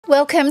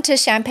Welcome to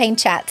Champagne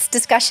Chats,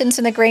 discussions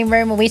from the green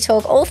room where we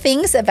talk all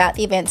things about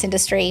the events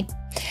industry.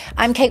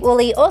 I'm Kate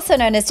Woolley, also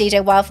known as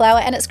DJ Wildflower,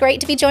 and it's great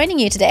to be joining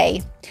you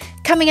today.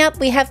 Coming up,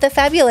 we have the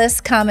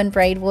fabulous Carmen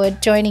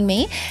Braidwood joining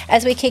me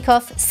as we kick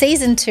off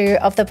Season 2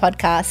 of the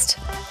podcast.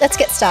 Let's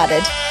get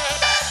started.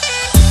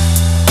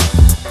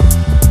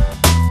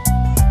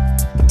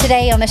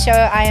 Today on the show,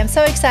 I am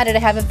so excited to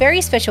have a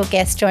very special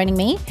guest joining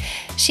me.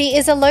 She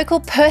is a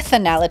local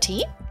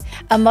Perthonality,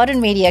 a modern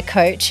media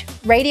coach,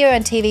 radio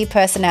and TV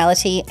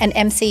personality, and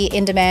MC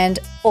in demand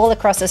all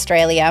across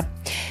Australia.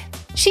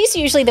 She's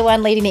usually the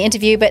one leading the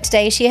interview, but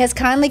today she has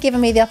kindly given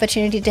me the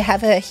opportunity to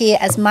have her here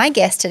as my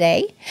guest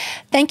today.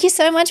 Thank you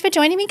so much for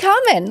joining me,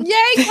 Carmen.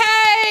 Yay,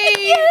 Kate!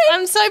 Yay.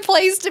 I'm so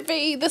pleased to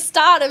be the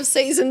start of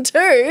Season 2.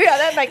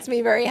 That makes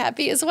me very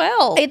happy as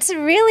well. It's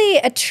really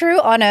a true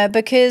honour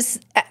because,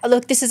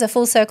 look, this is a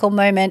full circle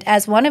moment.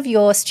 As one of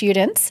your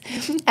students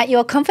at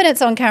your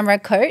Confidence on Camera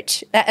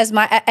coach, as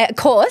my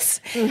course,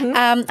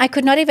 I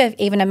could not have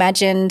even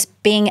imagined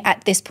being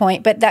at this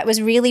point, but that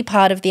was really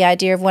part of the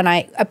idea of when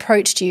I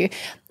approached you.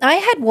 I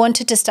had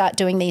wanted to start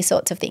doing these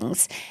sorts of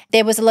things.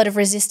 There was a lot of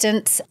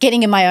resistance.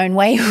 Getting in my own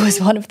way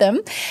was one of them.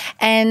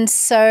 And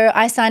so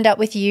I signed up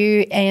with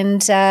you, and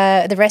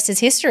the rest is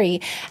history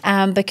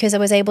because I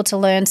was able to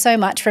learn so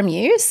much from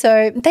you.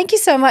 So thank you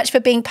so much for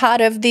being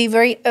part of the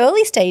very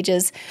early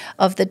stages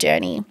of the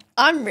journey.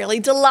 I'm really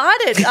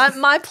delighted.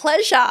 My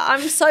pleasure.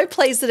 I'm so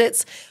pleased that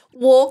it's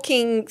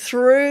walking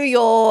through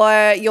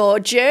your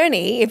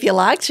journey, if you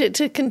like,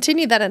 to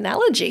continue that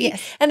analogy.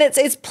 Yes. And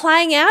it's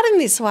playing out in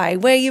this way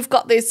where you've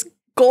got this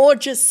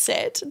gorgeous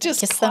set,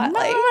 just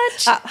quietly.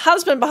 So much.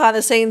 Husband behind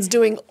the scenes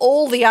doing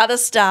all the other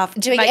stuff.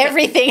 Doing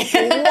everything.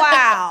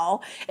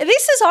 Wow.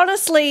 This is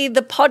honestly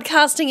the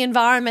podcasting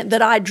environment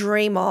that I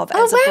dream of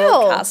as a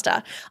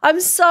broadcaster. I'm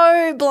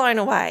so blown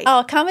away.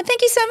 Oh, Carmen,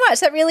 thank you so much.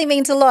 That really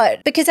means a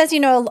lot because, as you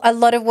know, a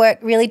lot of work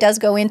really does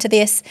go into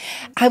this.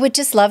 I would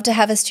just love to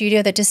have a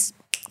studio that just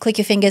click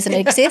your fingers and it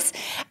exists,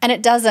 and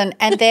it doesn't.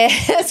 And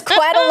there's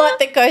quite a lot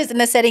that goes in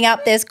the setting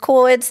up. There's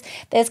cords,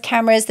 there's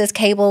cameras, there's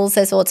cables,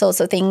 there's all sorts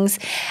of things.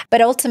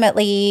 But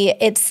ultimately,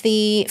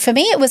 for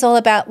me, it was all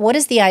about what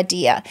is the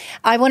idea.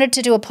 I wanted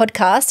to do a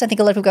podcast. I think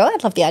a lot of people go,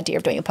 I'd love the idea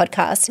of doing a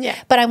podcast. Yeah.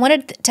 But I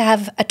wanted to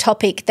have a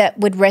topic that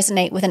would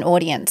resonate with an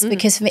audience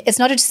because for me, it's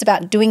not just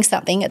about doing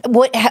something.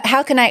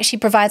 How can I actually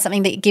provide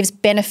something that gives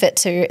benefit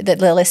to the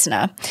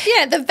listener?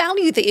 Yeah, the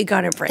value that you're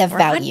going to bring. The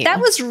value. That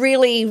was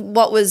really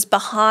what was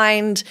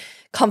behind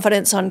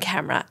Confidence on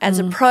Camera as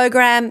a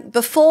program.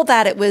 Before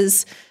that, it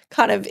was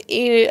kind of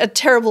a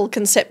terrible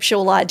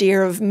conceptual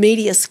idea of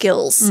media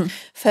skills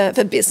for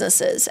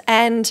businesses.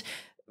 And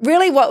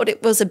really what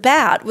it was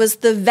about was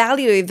the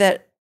value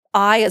that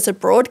I, as a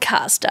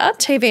broadcaster,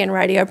 TV and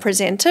radio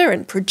presenter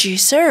and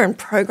producer and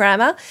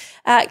programmer,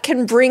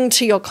 can bring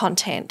to your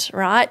content,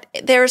 right?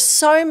 There are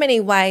so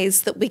many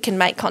ways that we can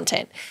make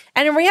content.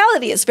 And in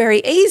reality, it's very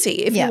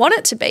easy. If you want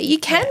it to be, you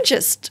can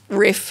just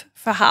riff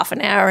for half an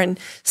hour and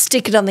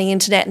stick it on the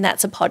internet and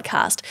that's a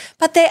podcast.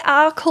 But there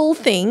are cool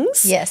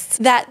things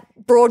that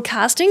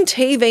broadcasting,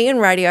 TV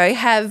and radio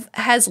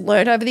has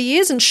learned over the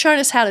years and shown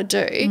us how to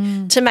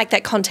do to make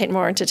that content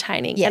more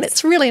entertaining. Yes. And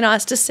it's really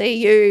nice to see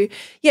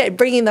you,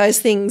 bringing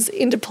those things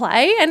into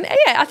play. And,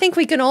 I think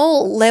we can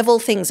all level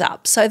things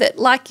up so that,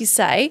 like you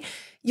say,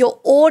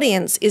 your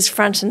audience is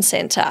front and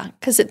centre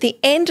because at the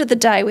end of the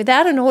day,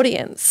 without an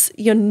audience,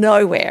 you're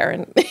nowhere.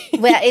 And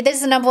well, this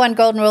is the number one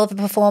golden rule of a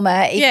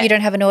performer. If you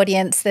don't have an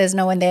audience, there's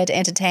no one there to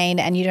entertain,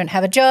 and you don't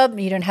have a job,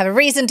 you don't have a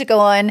reason to go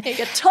on.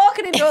 You're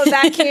talking into a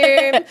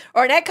vacuum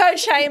or an echo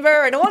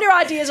chamber and all your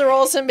ideas are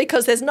awesome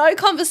because there's no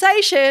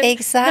conversation.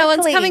 Exactly. No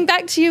one's coming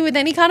back to you with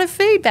any kind of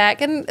feedback.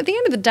 And at the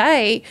end of the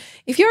day,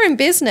 if you're in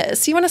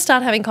business, you want to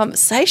start having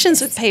conversations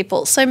with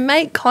people. So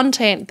make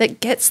content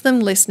that gets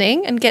them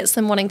listening and gets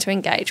them wanting to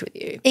engage with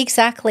you.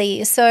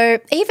 Exactly. So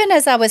even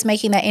as I was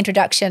making that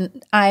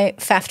introduction, I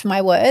faffed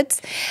my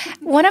words.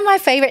 One of my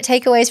favorite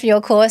takeaways for your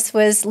course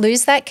was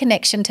lose that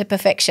connection to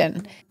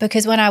perfection,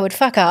 because when I would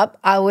fuck up,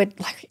 I would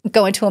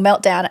go into a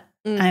meltdown.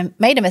 I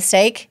made a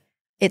mistake.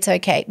 It's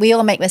okay. We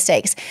all make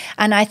mistakes.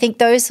 And I think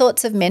those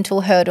sorts of mental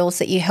hurdles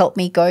that you help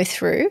me go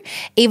through,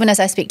 even as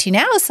I speak to you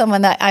now as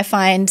someone that I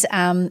find,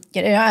 I'm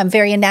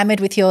very enamored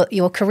with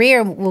your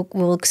career, and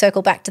we'll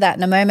circle back to that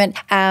in a moment.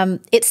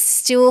 It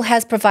still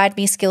has provided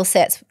me skill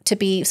sets to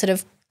be sort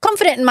of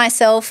confident in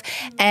myself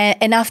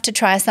enough to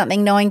try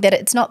something, knowing that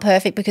it's not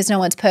perfect because no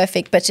one's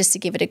perfect, but just to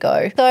give it a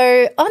go.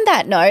 So on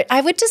that note,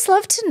 I would just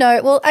love to know,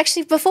 well,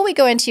 actually, before we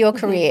go into your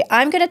career,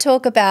 I'm going to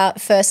talk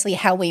about firstly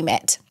how we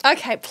met.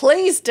 Okay,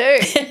 please do.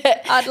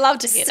 I'd love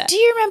to hear that. Do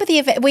you remember the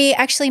event? We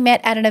actually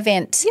met at an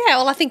event. Yeah,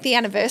 well, I think the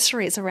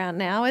anniversary is around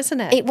now, isn't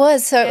it? It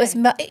was. So it was,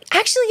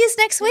 actually is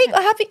next week.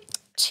 Oh, happy.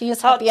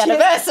 Cheers, happy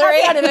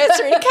anniversary. Happy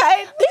anniversary,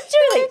 Kate.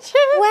 Literally.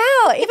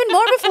 Wow, even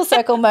more of a full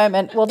circle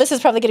moment. Well, this is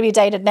probably going to be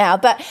dated now,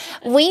 but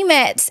we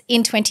met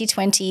in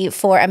 2020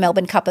 for a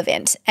Melbourne Cup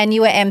event and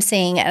you were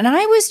emceeing, and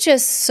I was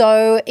just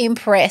so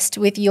impressed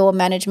with your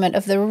management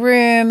of the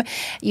room.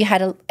 You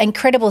had an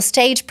incredible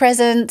stage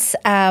presence.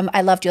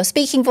 I loved your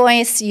speaking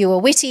voice. You were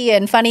witty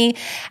and funny.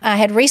 I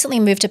had recently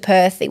moved to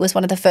Perth. It was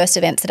one of the first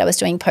events that I was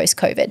doing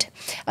post-COVID,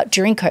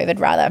 during COVID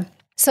rather.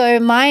 So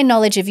my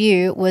knowledge of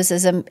you was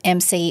as an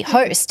MC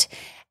host,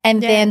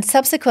 and then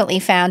subsequently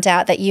found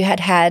out that you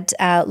had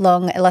a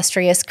long,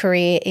 illustrious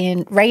career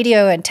in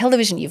radio and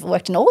television. You've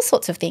worked in all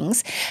sorts of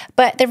things.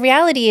 But the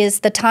reality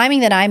is the timing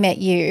that I met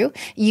you,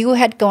 you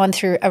had gone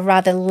through a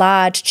rather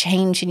large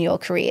change in your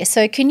career.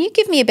 So can you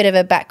give me a bit of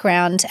a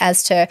background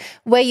as to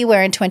where you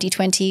were in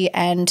 2020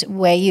 and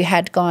where you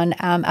had gone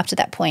up to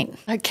that point?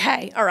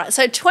 Okay. All right.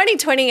 So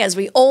 2020, as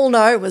we all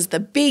know, was the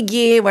big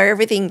year where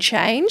everything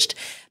changed.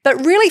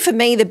 But really for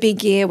me, the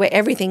big year where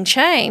everything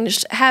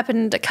changed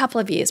happened a couple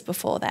of years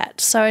before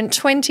that. So in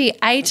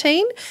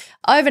 2018,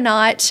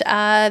 overnight,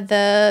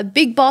 the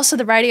big boss of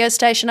the radio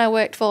station I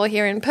worked for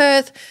here in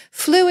Perth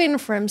flew in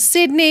from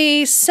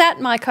Sydney, sat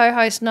my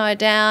co-host and I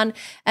down,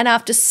 and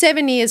after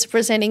 7 years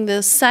presenting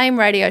the same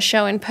radio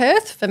show in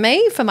Perth for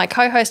me, for my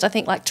co-host, I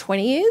think like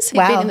 20 years, he'd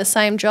been in the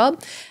same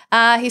job,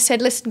 he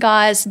said, listen,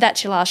 guys,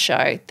 that's your last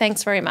show.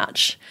 Thanks very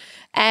much.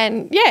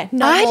 And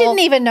I didn't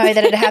even know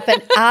that it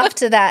happened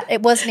after that.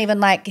 It wasn't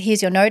even like,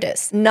 here's your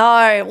notice.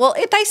 No. Well,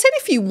 they said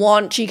if you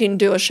want, you can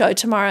do a show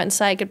tomorrow and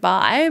say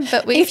goodbye.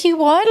 But if you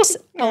want,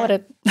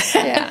 not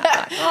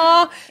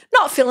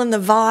feeling the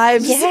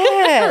vibes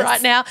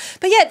right now.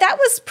 But that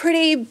was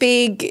pretty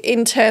big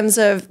in terms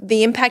of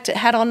the impact it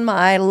had on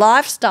my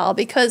lifestyle,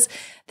 because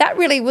that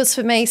really was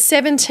for me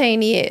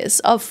 17 years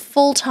of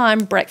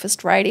full-time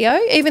breakfast radio,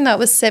 even though it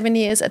was 7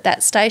 years at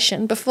that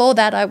station. Before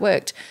that, I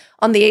worked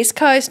on the East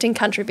Coast in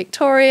country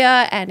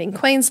Victoria and in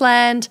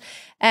Queensland,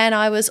 and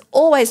I was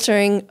always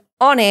doing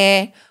on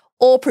air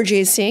or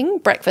producing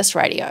breakfast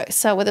radio.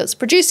 So whether it's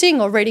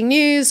producing or reading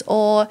news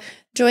or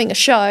doing a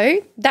show,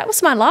 that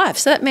was my life.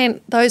 So that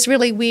meant those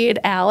really weird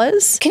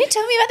hours. Can you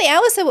tell me about the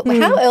hours? So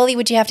how early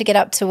would you have to get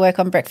up to work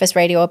on breakfast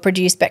radio or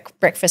produce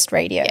breakfast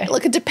radio? Yeah,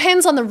 look, it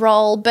depends on the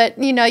role, but,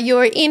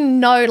 you're in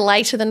no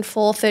later than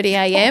 4:30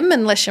 a.m.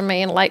 unless you're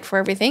me and late for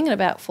everything at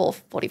about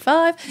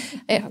 4:45.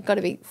 I've got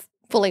to be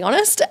fully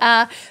honest.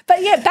 But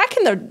back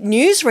in the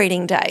news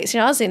reading days,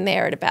 I was in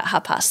there at about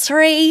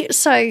 3:30.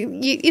 So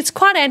it's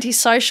quite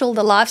antisocial,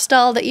 the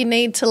lifestyle that you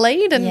need to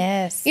lead.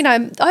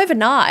 And,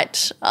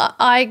 overnight,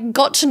 I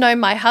got to know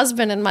my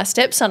husband and my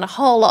stepson a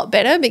whole lot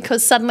better,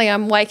 because suddenly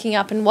I'm waking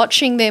up and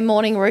watching their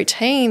morning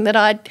routine that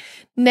I'd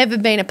never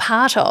been a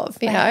part of,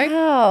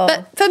 Wow.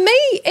 But for me,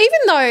 even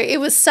though it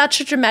was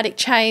such a dramatic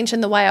change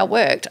in the way I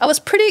worked, I was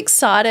pretty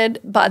excited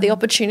by the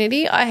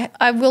opportunity.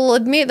 I will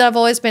admit that I've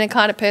always been a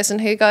kind of person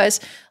who goes,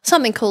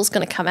 something cool's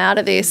going to come out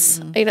of this.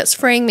 It's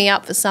freeing me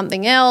up for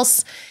something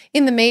else.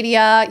 In the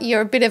media,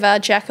 you're a bit of a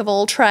jack of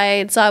all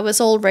trades. I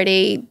was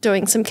already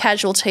doing some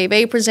casual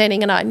TV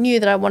presenting, and I knew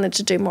that I wanted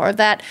to do more of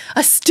that.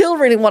 I still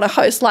really want to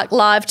host like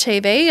live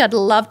TV. I'd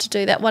love to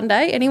do that one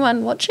day.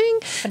 Anyone watching?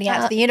 Putting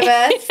out to the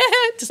universe.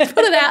 Just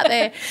put it out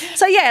there.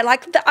 So,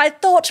 I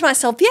thought to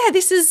myself,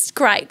 this is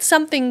great.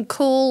 Something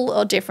cool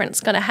or different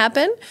is going to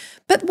happen.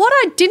 But what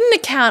I didn't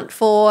account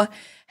for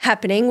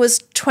happening was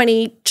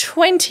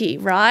 2020,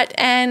 right?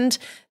 And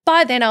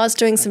by then I was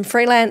doing some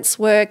freelance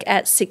work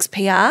at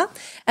 6PR,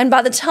 and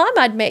by the time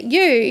I'd met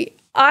you,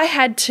 I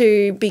had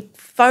to be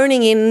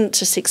phoning in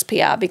to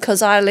 6PR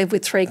because I live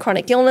with 3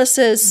 chronic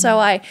illnesses, so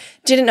I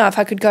didn't know if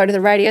I could go to the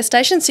radio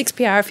station.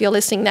 6PR, if you're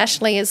listening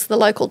nationally, is the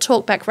local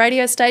talkback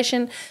radio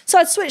station. So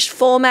I'd switched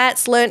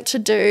formats, learnt to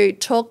do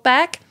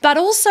talkback, but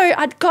also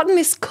I'd gotten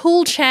this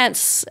cool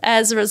chance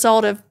as a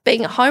result of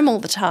being at home all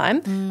the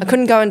time. I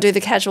couldn't go and do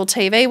the casual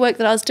TV work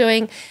that I was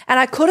doing,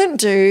 and I couldn't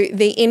do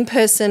the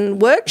in-person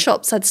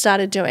workshops I'd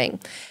started doing.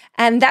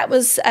 And that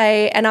was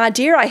an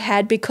idea I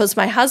had because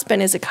my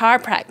husband is a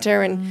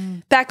chiropractor,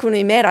 and back when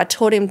we met, I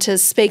taught him to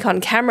speak on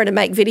camera to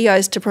make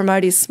videos to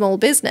promote his small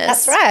business.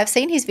 That's right. I've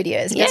seen his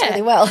videos. He does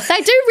really well.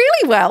 They do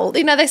really well.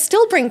 They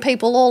still bring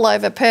people all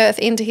over Perth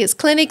into his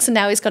clinics, and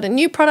now he's got a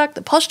new product,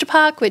 the Posture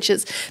Park, which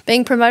is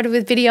being promoted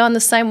with video in the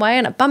same way,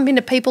 and I bump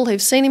into people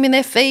who've seen him in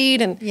their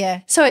feed.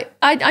 And so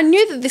I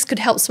knew that this could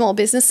help small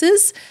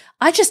businesses.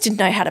 I just didn't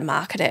know how to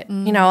market it.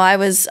 I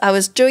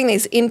was doing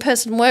these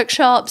in-person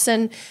workshops,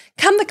 and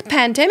come the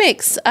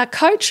pandemics, a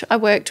coach I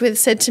worked with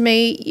said to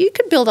me, you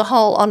could build a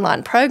whole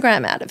online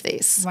program out of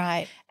this.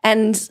 Right.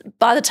 And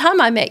by the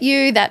time I met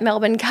you, that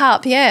Melbourne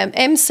Cup,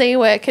 MC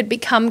work had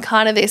become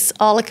kind of this,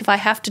 look, if I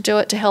have to do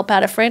it to help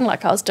out a friend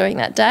like I was doing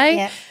that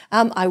day,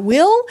 I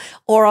will,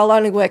 or I'll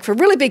only work for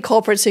really big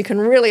corporates who can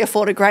really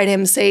afford a great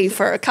MC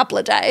for a couple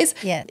of days.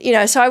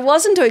 So I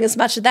wasn't doing as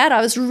much of that. I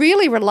was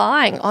really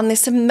relying on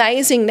this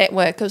amazing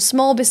network of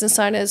small business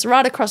owners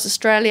right across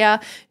Australia,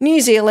 New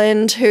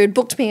Zealand, who'd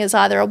booked me as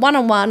either a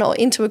one-on-one or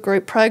into a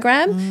group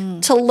program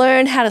to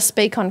learn how to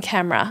speak on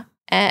camera.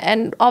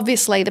 And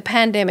obviously the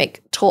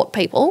pandemic taught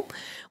people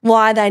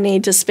why they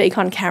need to speak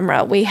on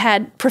camera. We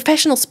had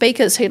professional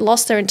speakers who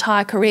lost their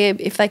entire career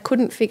if they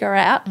couldn't figure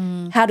out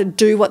how to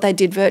do what they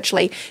did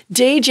virtually.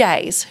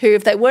 DJs who,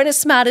 if they weren't as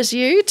smart as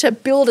you to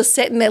build a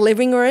set in their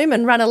living room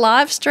and run a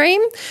live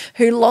stream,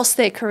 who lost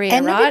their career,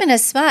 and not even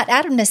as smart,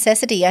 out of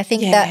necessity. I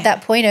think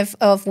that point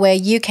of where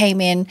you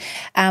came in,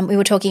 we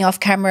were talking off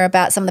camera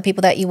about some of the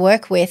people that you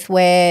work with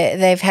where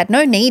they've had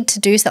no need to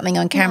do something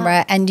on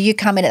camera, and you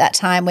come in at that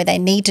time where they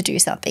need to do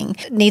something.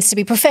 It needs to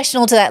be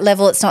professional to that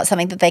level. It's not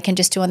something that they can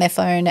just do on their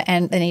phone,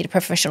 and they need a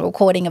professional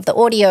recording of the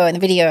audio and the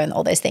video and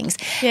all those things.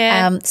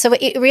 Yeah. So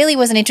it really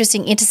was an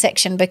interesting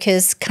intersection,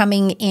 because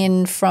coming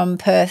in from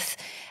Perth,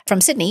 from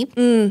Sydney,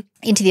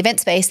 into the event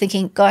space,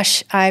 thinking,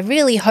 gosh, I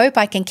really hope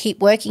I can keep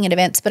working at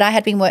events. But I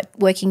had been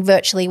working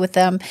virtually with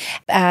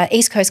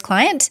East Coast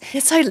client.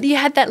 Yeah, so you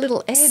had that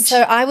little edge.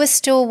 So I was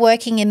still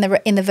working in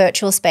the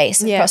virtual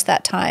space across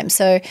that time.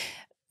 So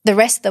the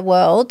rest of the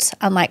world,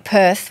 unlike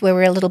Perth, where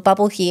we're a little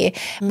bubble here,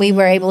 we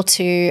were able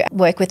to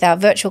work with our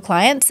virtual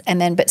clients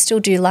but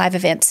still do live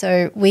events.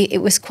 So it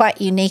was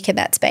quite unique in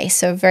that space.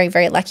 So very,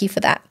 very lucky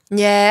for that.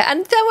 Yeah,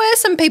 and there were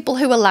some people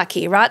who were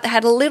lucky, right? They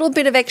had a little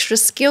bit of extra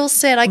skill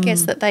set, I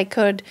guess, that they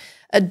could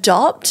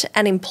adopt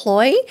and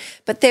employ.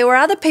 But there were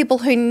other people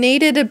who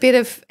needed a bit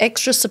of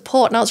extra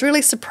support, and I was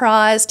really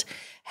surprised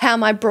how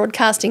my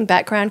broadcasting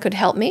background could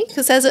help me,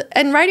 because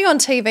in radio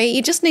and TV,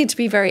 you just need to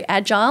be very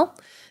agile.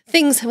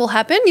 Things will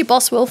happen. Your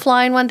boss will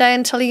fly in one day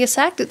and tell you you're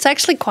sacked. It's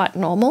actually quite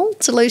normal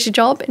to lose your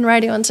job in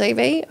radio and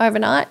TV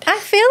overnight. I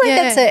feel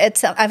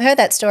like I've heard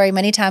that story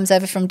many times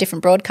over from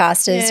different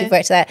broadcasters who've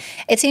worked that.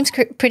 It seems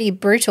pretty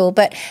brutal,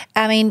 but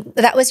I mean,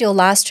 that was your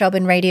last job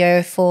in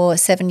radio for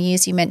 7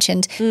 years, you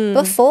mentioned.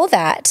 Before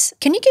that,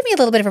 can you give me a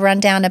little bit of a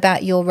rundown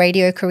about your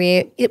radio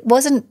career?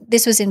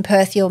 This was in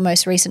Perth, your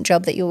most recent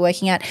job that you were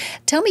working at.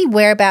 Tell me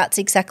whereabouts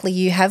exactly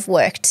you have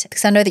worked,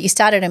 because I know that you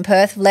started in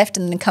Perth, left,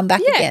 and then come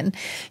back again.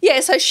 Yeah,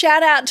 so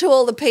shout out to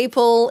all the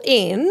people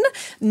in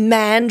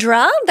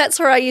Mandurah. That's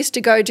where I used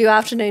to go do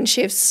afternoon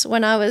shifts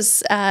when I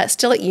was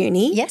still at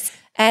uni. Yes.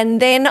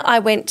 And then I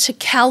went to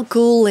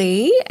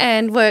Kalgoorlie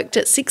and worked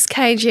at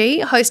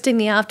 6kg, hosting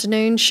the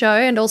afternoon show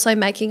and also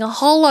making a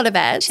whole lot of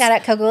ads. Shout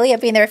out Kalgoorlie.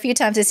 I've been there a few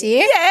times this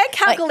year. Yeah,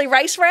 Kalgoorlie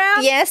race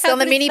round. Yes, on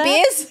the mini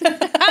beers.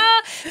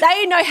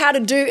 They know how to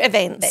do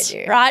events.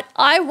 They do. Right?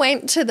 I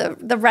went to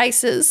the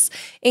races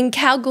in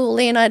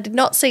Kalgoorlie and I did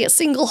not see a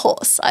single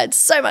horse. I had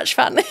so much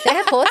fun. They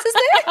have horses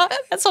there?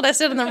 That's what I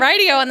said on the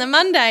radio on the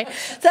Monday.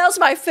 That was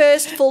my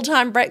first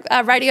full-time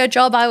radio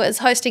job. I was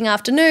hosting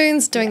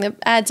afternoons, doing the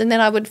ads, and then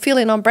I would fill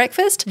in on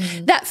breakfast.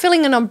 That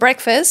filling in on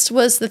breakfast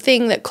was the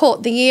thing that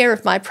caught the ear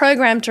of my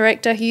program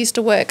director, who used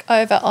to work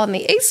over on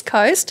the East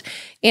Coast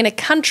in a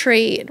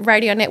country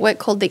radio network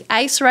called the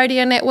ACE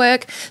Radio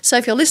Network. So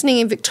if you're listening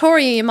in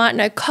Victoria, you might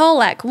know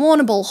Colac,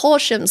 Warrnambool,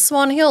 Horsham,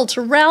 Swan Hill,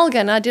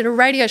 Traralgon. I did a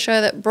radio show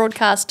that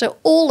broadcast to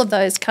all of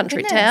those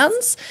country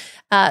towns.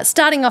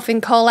 Starting off in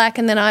Colac,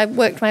 and then I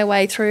worked my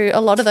way through a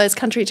lot of those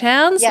country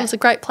towns. It was a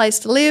great place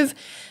to live.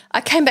 I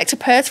came back to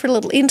Perth for a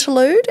little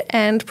interlude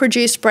and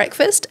produced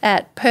breakfast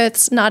at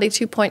Perth's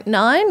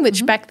 92.9,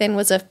 which back then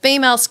was a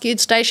female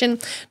skewed station,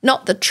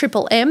 not the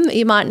Triple M that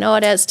you might know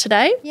it as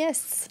today.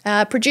 Yes.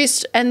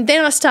 Produced, and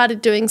then I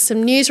started doing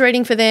some news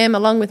reading for them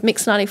along with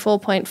Mix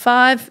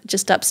 94.5,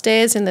 just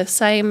upstairs in the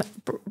same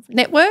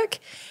network.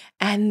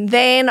 And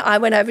then I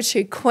went over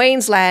to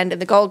Queensland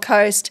and the Gold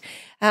Coast.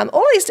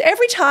 All this,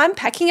 every time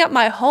packing up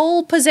my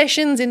whole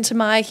possessions into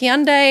my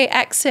Hyundai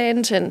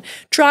Accent and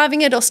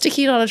driving it or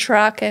sticking it on a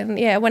truck, and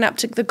went up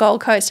to the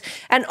Gold Coast.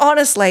 And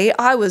honestly,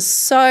 I was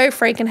so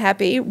freaking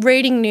happy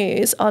reading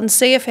news on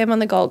CFM on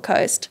the Gold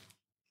Coast.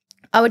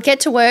 I would get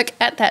to work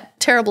at that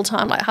terrible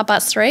time, like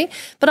 3:30,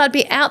 but I'd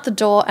be out the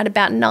door at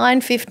about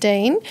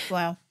 9:15.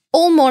 Wow.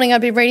 All morning I'd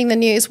be reading the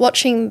news,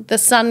 watching the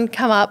sun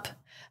come up.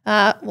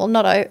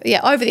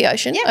 Over the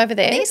ocean, over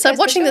there. So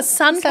watching the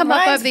sun come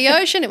up over the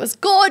ocean, it was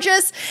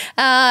gorgeous,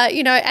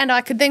 and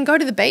I could then go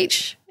to the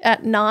beach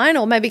at 9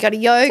 or maybe go to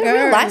yoga. It's a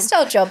real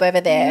lifestyle job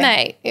over there.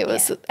 Mate, it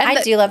was. I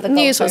do love the Gold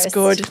news Coast. was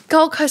good.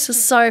 Gold Coast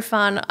was so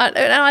fun.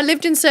 I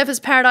lived in Surfers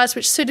Paradise,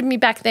 which suited me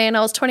back then. I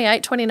was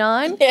 28,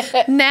 29.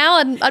 Yeah. Now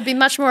I'd be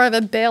much more of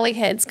a burly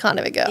heads kind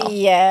of a girl.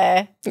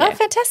 Yeah. Oh,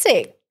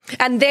 fantastic.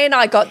 And then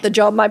I got the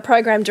job, my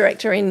program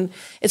director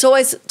it's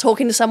always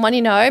talking to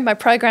someone, my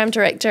program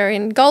director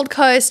in Gold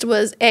Coast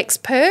was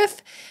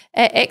ex-Perth,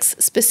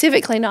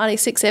 specifically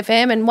 96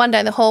 FM, and one day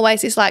in the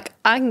hallways he's like,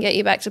 I can get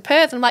you back to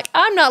Perth. And I'm like,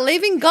 I'm not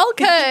leaving Gold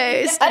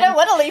Coast. I don't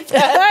want to leave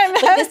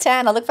Perth. Look this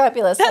tan, I look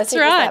fabulous. That's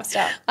right.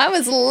 I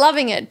was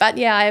loving it. But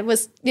I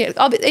was,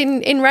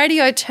 in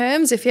radio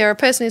terms, if you're a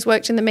person who's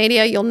worked in the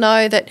media, you'll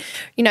know that,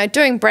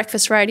 doing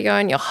breakfast radio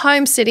in your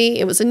home city,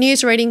 it was a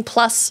news reading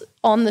plus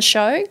on the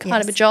show kind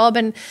of a job.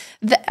 And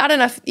I don't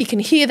know if you can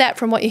hear that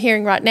from what you're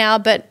hearing right now,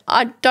 but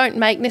I don't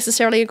make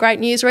necessarily a great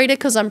newsreader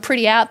because I'm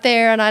pretty out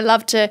there and I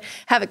love to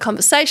have a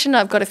conversation.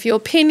 I've got a few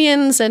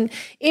opinions, and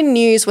in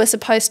news we're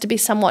supposed to be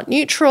somewhat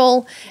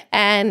neutral,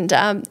 and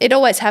it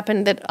always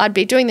happened that I'd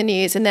be doing the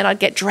news and then I'd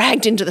get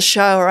dragged into the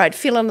show or I'd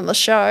fill in on the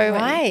show.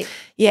 Right.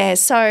 Yeah,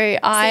 so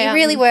you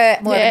really were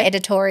more of an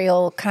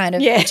editorial kind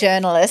of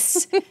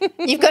journalist.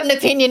 You've got an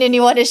opinion and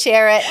you want to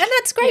share it. And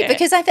that's great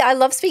because I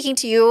love speaking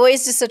to you. You're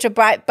always just such a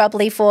bright,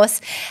 bubbly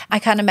force. I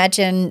can't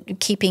imagine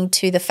keeping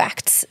to the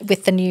facts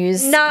with the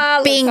news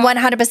being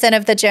 100%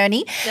 of the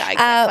journey.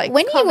 Yeah,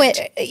 exactly. When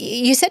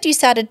you said you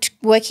started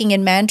working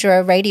in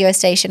Mandurah radio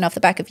station off the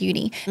back of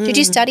uni. Did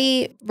you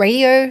study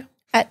radio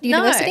at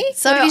university? No.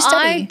 So what did you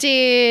study? I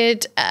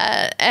did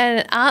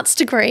an arts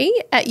degree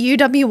at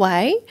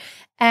UWA.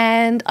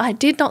 And I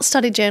did not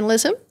study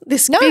journalism.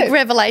 This big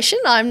revelation,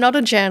 I'm not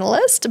a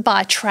journalist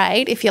by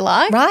trade, if you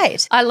like.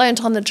 Right. I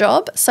learnt on the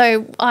job.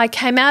 So I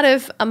came out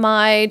of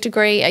my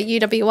degree at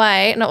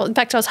UWA, and in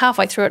fact I was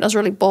halfway through it and I was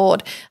really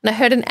bored. And I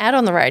heard an ad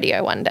on the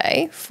radio one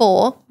day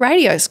for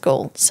radio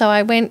school. So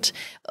I went,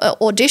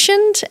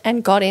 auditioned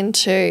and got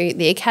into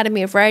the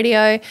Academy of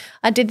Radio.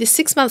 I did this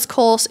 6 months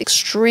course,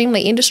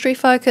 extremely industry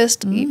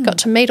focused. You got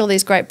to meet all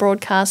these great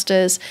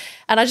broadcasters.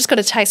 And I just got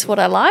a taste of what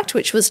I liked,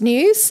 which was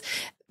news.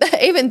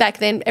 Even back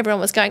then,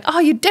 everyone was going, oh,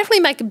 you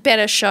definitely make a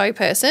better show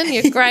person.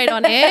 You're great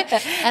on air.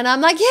 And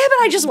I'm like, yeah,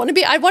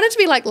 but I wanted to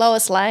be like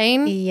Lois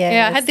Lane. Yes.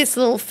 Yeah, I had this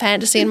little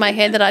fantasy in my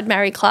head that I'd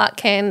marry Clark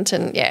Kent,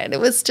 and it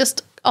was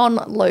just on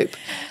loop.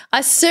 I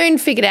soon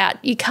figured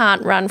out you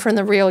can't run from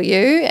the real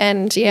you,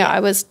 and I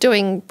was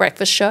doing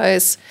breakfast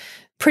shows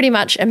pretty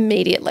much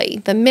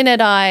immediately. The minute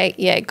I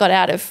got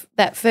out of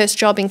that first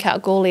job in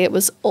Kalgoorlie, it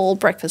was all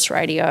breakfast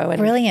radio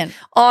and brilliant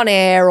on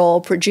air or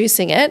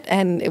producing it.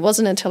 And it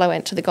wasn't until I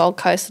went to the Gold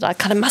Coast that I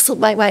kind of muscled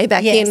my way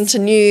back into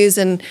news.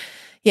 And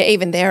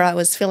even there I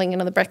was filling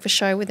in on the breakfast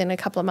show within a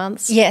couple of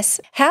months. Yes.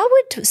 How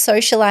would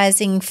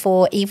socialising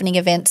for evening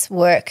events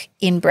work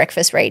in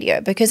breakfast radio?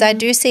 Because I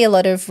do see a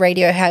lot of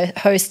radio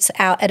hosts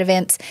out at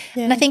events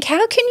and I think,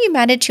 how can you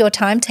manage your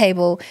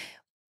timetable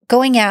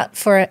going out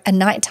for a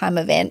nighttime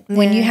event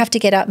when you have to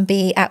get up and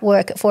be at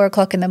work at 4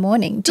 o'clock in the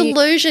morning?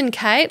 Delusion,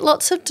 Kate.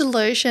 Lots of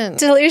delusion.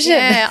 Delusion.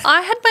 Yeah. I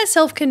had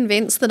myself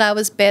convinced that I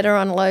was better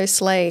on low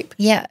sleep.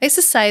 Yeah. I used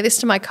to say this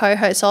to my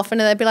co-hosts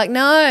often and they'd be like,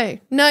 no,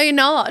 you're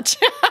not.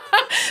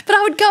 But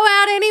I would go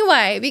out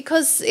anyway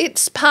because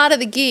it's part of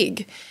the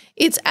gig.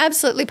 It's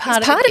absolutely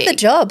part of the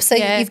job. So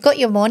you've got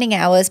your morning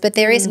hours, but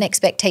there is an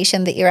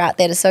expectation that you're out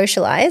there to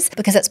socialise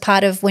because it's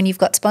part of when you've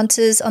got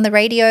sponsors on the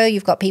radio,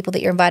 you've got people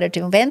that you're invited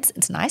to events.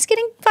 It's nice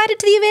getting invited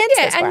to the events.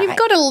 Yeah, and you've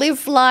got to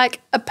live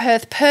like a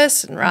Perth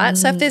person, right?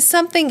 So if there's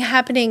something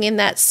happening in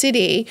that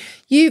city,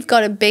 you've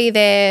got to be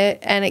there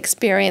and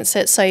experience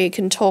it so you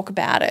can talk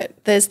about it.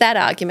 There's that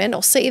argument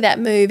or see that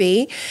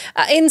movie.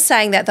 In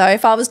saying that though,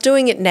 if I was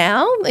doing it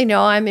now,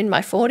 I'm in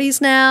my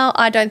 40s now,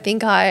 I don't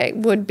think I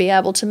would be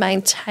able to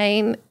maintain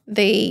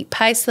the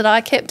pace that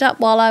I kept up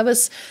while I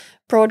was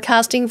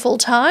broadcasting full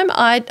time.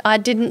 I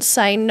didn't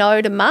say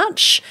no to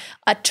much.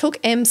 I took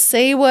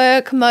MC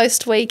work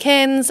most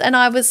weekends and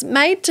I was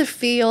made to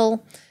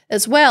feel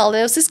as well.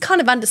 There was this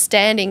kind of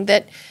understanding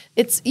that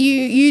it's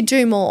you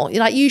do more.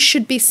 Like you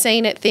should be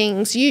seen at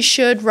things. You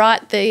should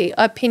write the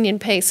opinion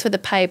piece for the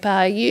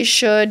paper. You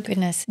should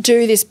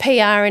do this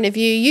PR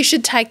interview. You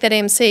should take that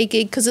MC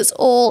gig because it's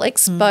all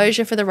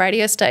exposure for the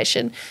radio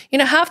station.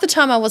 Half the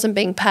time I wasn't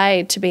being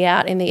paid to be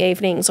out in the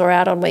evenings or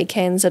out on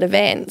weekends at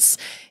events.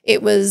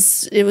 It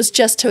was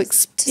just to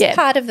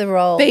part of the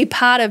role, be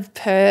part of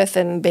Perth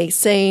and be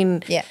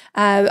seen. Yeah,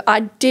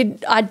 I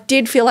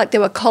did feel like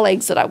there were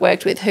colleagues that I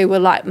worked with who were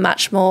like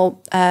much more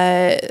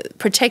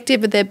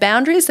protective of their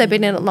boundaries. They've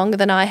been in it longer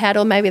than I had,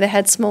 or maybe they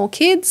had small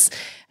kids,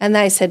 and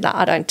they said, "No,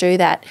 I don't do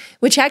that,"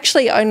 which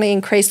actually only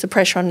increased the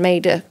pressure on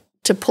me to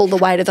pull the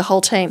weight of the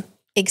whole team.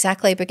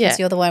 Exactly, because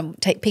you're the one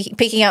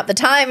picking up the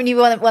time and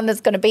you're the one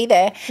that's going to be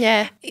there.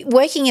 Yeah,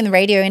 working in the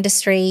radio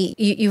industry,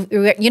 you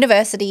were at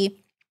university.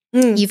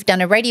 You've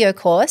done a radio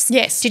course.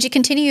 Yes. Did you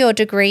continue your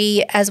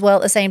degree as well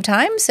at the same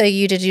time? So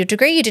you did your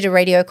degree, you did a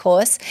radio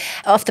course.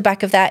 Off the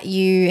back of that,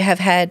 you have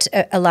had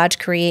a large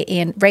career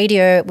in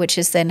radio, which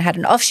has then had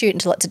an offshoot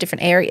into lots of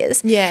different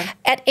areas. Yeah.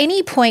 At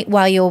any point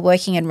while you were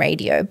working in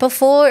radio,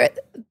 before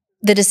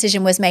the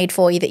decision was made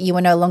for you that you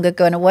were no longer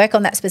going to work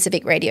on that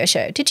specific radio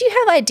show, did you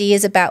have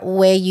ideas about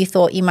where you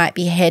thought you might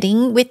be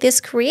heading with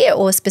this career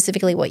or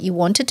specifically what you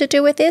wanted to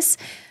do with this?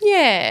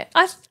 Yeah,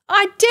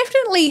 I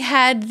definitely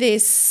had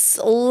this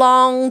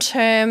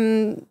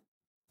long-term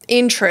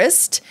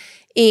interest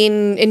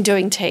in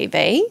doing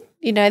TV.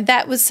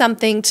 That was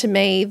something to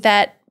me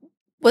that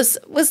was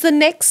the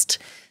next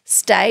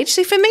stage.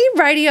 See, for me,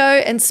 radio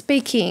and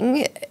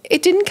speaking,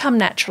 it didn't come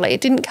naturally. It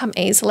didn't come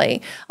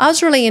easily. I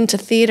was really into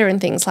theatre and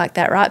things like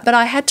that, right? But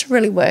I had to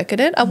really work at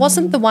it. I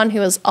wasn't the one who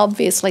was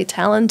obviously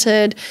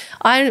talented.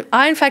 I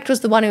in fact,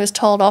 was the one who was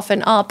told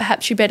often, oh,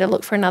 perhaps you better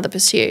look for another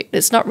pursuit.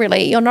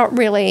 You're not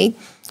really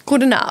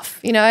good enough,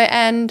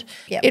 and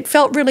it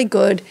felt really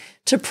good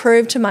to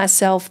prove to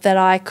myself that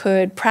I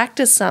could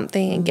practice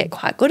something and get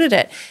quite good at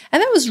it.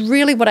 And that was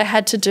really what I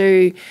had to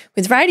do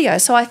with radio.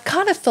 So I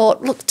kind of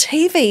thought, look,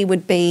 TV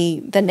would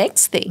be the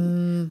next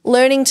thing.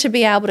 Learning to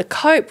be able to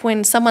cope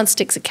when someone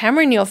sticks a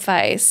camera in your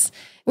face,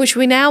 which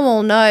we now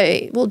all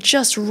know will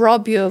just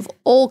rob you of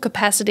all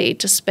capacity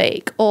to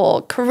speak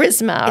or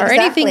charisma or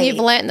anything you've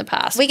learnt in the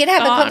past. We can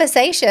have a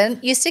conversation.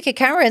 You stick a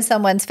camera in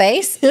someone's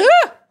face.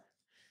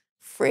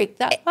 Freak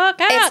that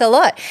fuck out. It's a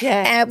lot.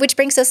 Yeah. Which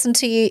brings us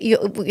into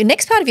your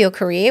next part of your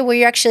career where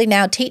you're actually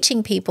now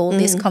teaching people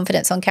this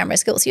confidence on camera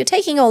skills. You're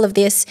taking all of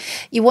this,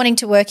 you're wanting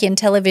to work in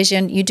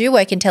television. You do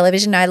work in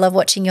television. I love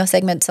watching your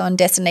segments on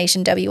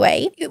Destination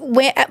WA.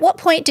 At what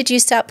point did you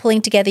start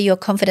pulling together your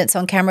confidence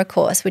on camera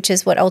course, which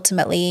is what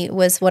ultimately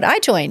was what I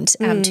joined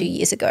 2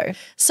 years ago?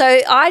 So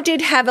I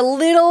did have a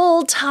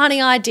little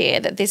tiny idea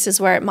that this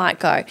is where it might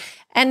go.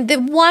 And the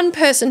one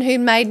person who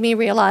made me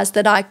realise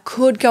that I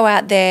could go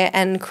out there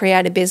and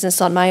create a business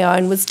on my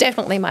own was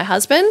definitely my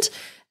husband.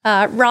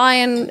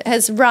 Ryan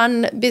has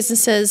run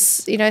businesses,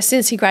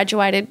 since he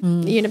graduated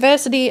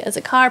university as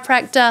a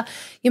chiropractor.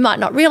 You might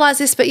not realise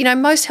this, but,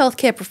 most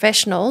healthcare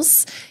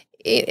professionals,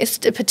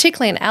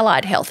 particularly in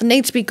allied health,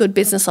 need to be good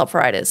business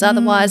operators.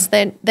 Otherwise,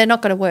 they're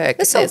not going to work.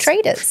 They're sole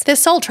traders. They're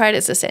sole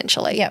traders,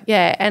 essentially. Yep.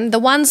 Yeah. And the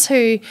ones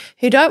who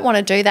don't want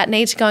to do that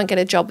need to go and get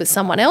a job with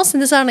someone else,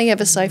 and there's only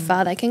ever so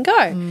far they can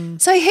go.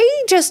 So he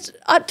just,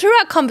 through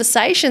our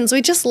conversations,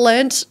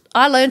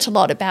 I learned a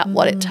lot about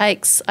what it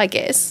takes, I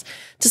guess,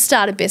 to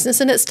start a business,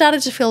 and it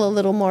started to feel a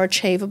little more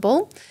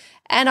achievable.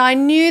 And I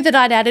knew that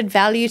I'd added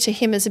value to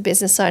him as a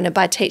business owner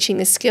by teaching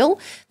this skill.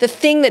 The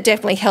thing that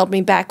definitely held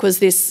me back was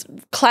this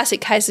classic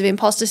case of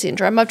imposter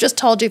syndrome. I've just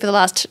told you for the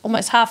last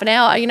almost half an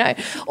hour,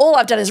 all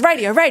I've done is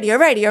radio.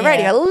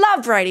 I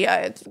love radio.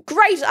 It's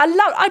great.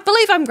 I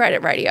believe I'm great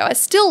at radio. I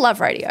still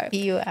love radio.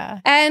 You are.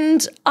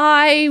 And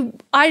I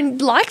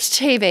liked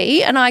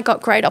TV and I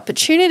got great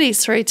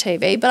opportunities through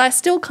TV, but I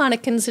still kind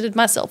of considered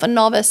myself a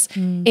novice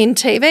in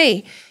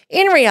TV.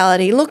 In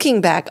reality,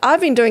 looking back,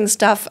 I've been doing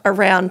stuff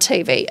around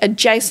TV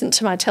adjacent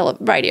to my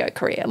radio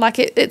career. Like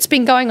it's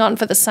been going on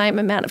for the same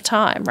amount of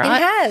time, right?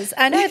 It has.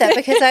 I know that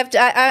because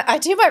I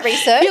do my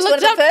research. One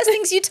of the first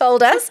things you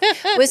told us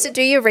was to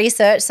do your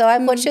research. So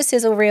I've watched your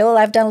sizzle reel.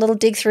 I've done a little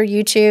dig through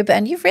YouTube,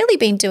 and you've really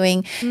been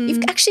doing. You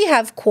actually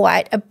have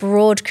quite a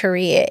broad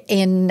career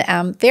in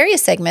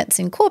various segments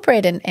in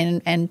corporate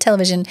and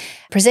television,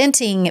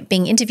 presenting,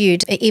 being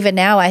interviewed. Even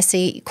now, I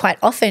see quite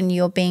often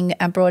you're being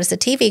brought as a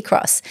TV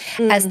cross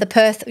as the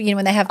Perth,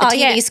 when they have the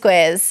TV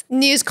squares.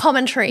 News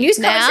commentary. I was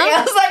like,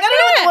 I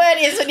don't know what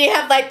the word is when you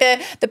have like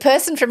the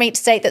person from each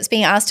state that's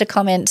being asked to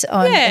comment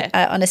on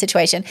a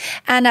situation.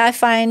 And I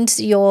find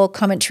your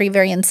commentary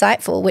very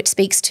insightful, which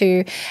speaks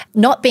to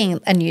not being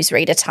a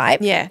newsreader type.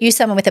 Yeah. You're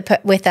someone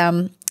with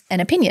an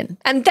opinion.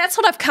 And that's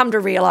what I've come to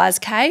realise,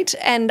 Kate,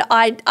 and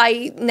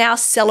I now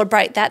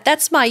celebrate that.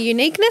 That's my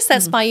uniqueness.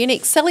 That's my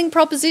unique selling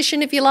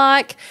proposition, if you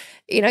like.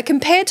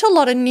 Compared to a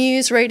lot of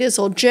news readers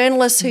or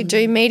journalists who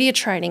do media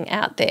training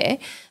out there,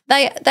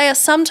 they are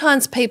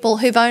sometimes people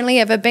who've only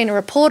ever been a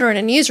reporter in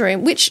a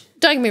newsroom, which,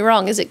 don't get me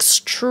wrong, is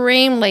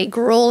extremely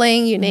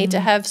gruelling. You need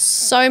to have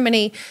so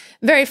many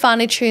very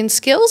finely tuned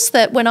skills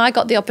that when I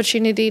got the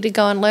opportunity to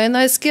go and learn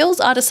those skills,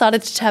 I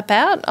decided to tap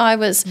out. I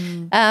was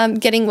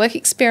getting work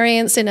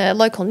experience in a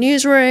local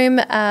newsroom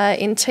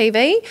in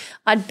TV.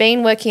 I'd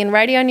been working in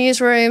radio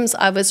newsrooms.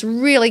 I was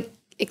really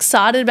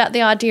excited about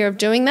the idea of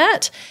doing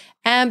that.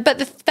 But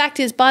the fact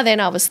is, by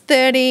then I was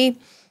 30,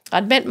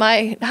 I'd met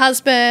my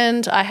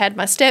husband, I had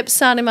my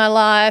stepson in my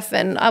life,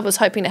 and I was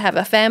hoping to have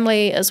a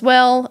family as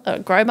well,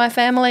 grow my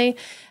family.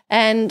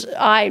 And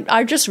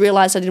I just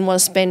realised I didn't want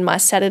to spend my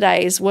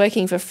Saturdays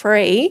working for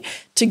free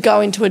to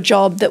go into a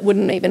job that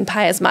wouldn't even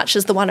pay as much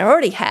as the one I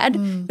already had,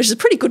 which is a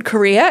pretty good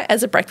career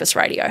as a breakfast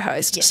radio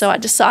host. Yes. So I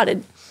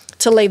decided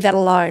to leave that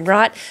alone,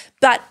 right?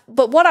 But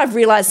what I've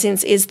realised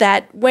since is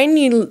that when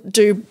you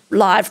do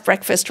live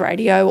breakfast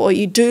radio or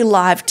you do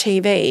live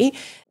TV,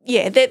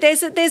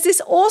 there's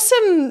this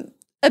awesome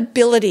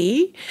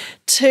ability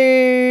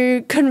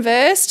to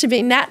converse, to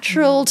be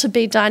natural, to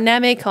be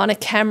dynamic on a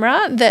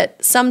camera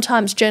that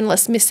sometimes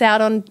journalists miss out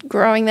on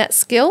growing that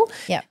skill,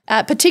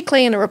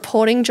 particularly in a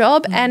reporting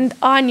job. And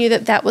I knew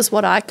that was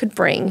what I could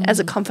bring as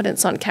a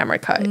confidence on camera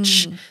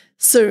coach.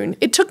 Soon.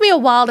 It took me a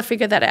while to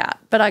figure that out,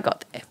 but I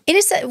got there. It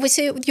is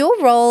so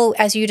your role,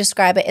 as you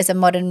describe it, as a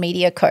modern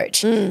media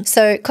coach.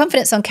 So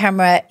confidence on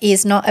camera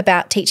is not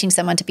about teaching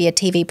someone to be a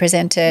TV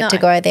presenter, to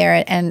go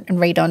there and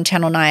read on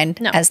Channel 9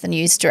 as the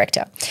news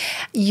director.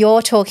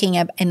 You're talking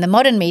in the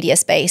modern media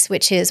space,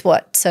 which is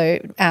what? So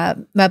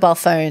mobile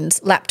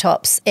phones,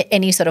 laptops,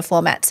 any sort of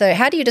format. So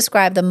how do you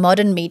describe the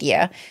modern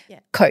media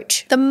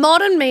coach? The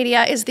modern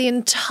media is the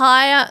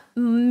entire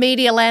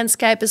media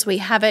landscape as we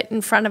have it in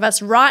front of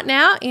us right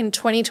now in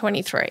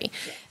 2023.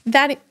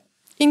 That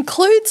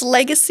includes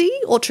legacy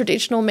or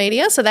traditional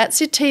media, so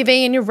that's your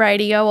TV and your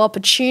radio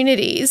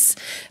opportunities,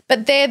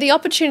 but they're the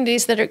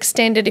opportunities that are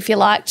extended, if you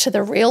like, to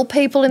the real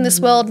people in this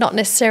world, not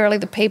necessarily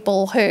the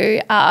people who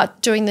are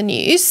doing the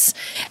news.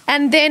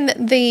 And then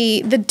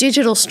the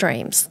digital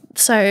streams,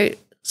 so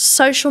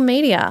social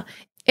media,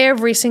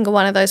 every single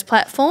one of those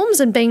platforms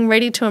and being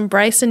ready to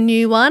embrace a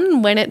new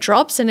one when it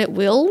drops, and it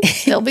will.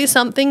 There'll be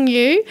something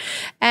new.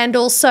 And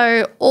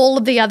also all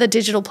of the other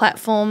digital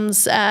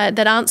platforms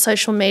that aren't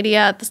social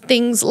media,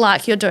 things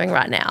like you're doing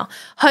right now,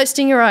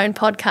 hosting your own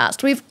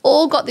podcast. We've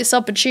all got this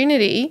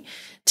opportunity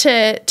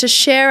to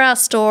share our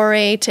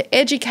story, to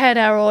educate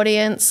our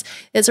audience.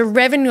 There's a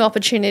revenue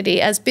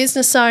opportunity as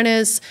business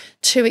owners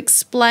to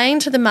explain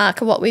to the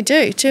market what we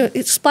do, to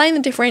explain the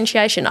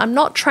differentiation. I'm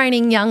not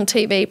training young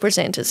TV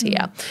presenters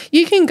here.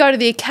 You can go to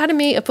the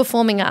Academy of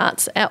Performing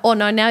Arts, or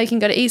no, now you can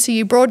go to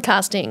ECU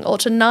Broadcasting or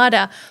to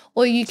NIDA,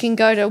 or you can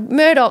go to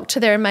Murdoch to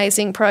their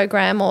amazing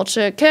program, or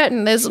to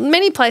Curtin. There's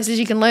many places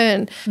you can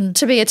learn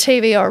to be a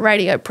TV or a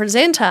radio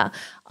presenter.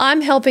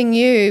 I'm helping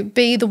you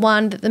be the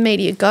one that the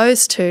media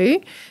goes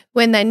to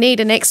when they need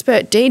an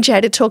expert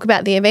DJ to talk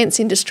about the events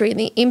industry and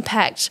the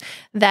impact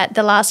that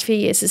the last few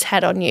years has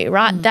had on you,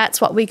 right? That's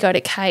what we go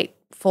to Kate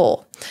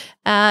for.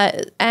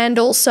 And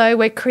also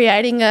we're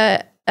creating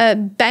a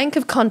bank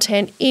of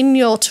content in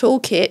your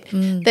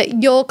toolkit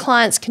that your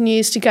clients can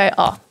use to go,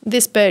 oh,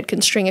 this bird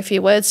can string a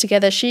few words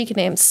together. She can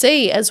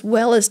MC as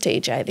well as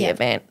DJ the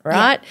event,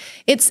 right?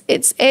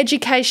 It's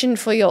education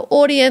for your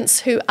audience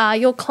who are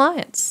your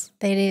clients.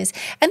 It is.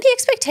 And the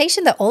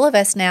expectation that all of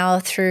us now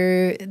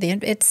through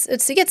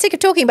it's you get sick of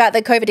talking about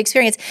the COVID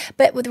experience,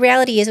 but the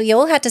reality is we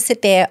all had to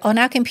sit there on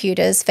our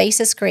computers, face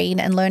a screen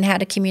and learn how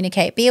to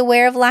communicate. Be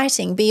aware of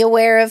lighting, be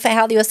aware of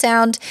how your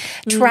sound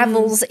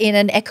travels in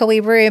an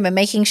echoey room, and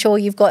making sure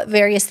you've got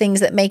various things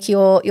that make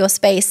your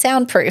space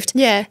soundproofed.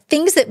 Yeah.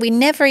 Things that we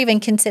never even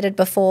considered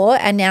before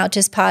and now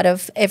just part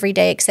of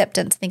everyday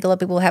acceptance. I think a lot of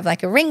people have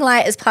like a ring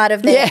light as part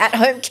of their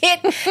at-home kit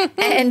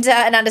and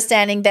an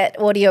understanding that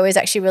audio is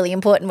actually really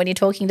important when you're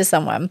talking to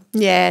someone.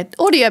 Yeah,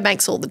 audio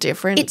makes all the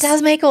difference. It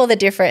does make all the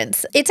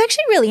difference. It's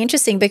actually really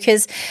interesting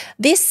because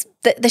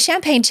the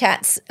Champagne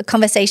Chats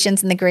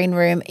conversations in the green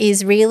room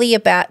is really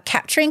about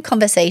capturing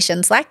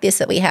conversations like this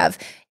that we have.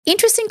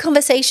 Interesting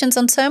conversations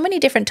on so many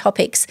different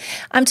topics.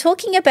 I'm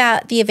talking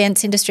about the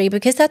events industry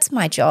because that's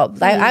my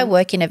job. I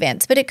work in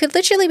events, but it could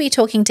literally be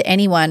talking to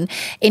anyone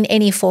in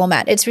any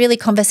format. It's really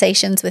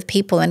conversations with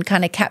people and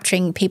kind of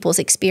capturing people's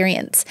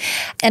experience.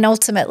 And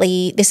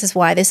ultimately, this is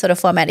why this sort of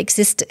format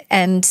exists.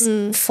 And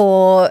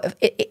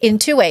in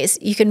two ways,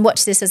 you can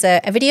watch this as a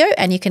video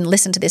and you can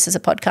listen to this as a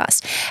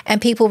podcast.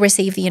 And people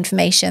receive the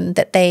information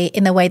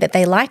in the way that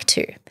they like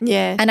to.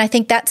 Yeah. And I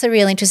think that's a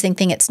real interesting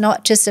thing. It's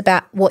not just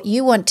about what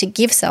you want to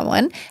give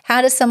someone.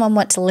 How does someone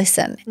want to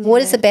listen? Yeah.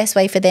 What is the best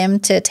way for them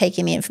to take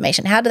in the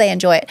information? How do they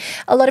enjoy it?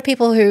 A lot of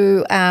people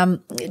who,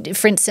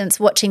 for instance,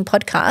 watching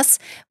podcasts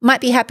might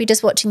be happy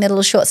just watching the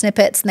little short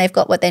snippets and they've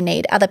got what they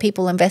need. Other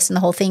people invest in the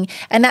whole thing.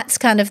 And that's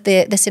kind of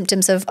the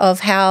symptoms of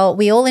how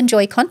we all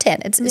enjoy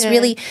content. It's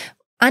really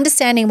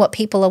understanding what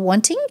people are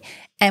wanting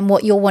and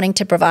what you're wanting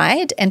to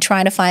provide and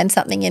trying to find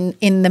something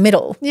in the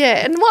middle.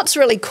 Yeah, and what's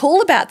really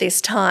cool about this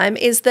time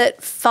is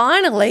that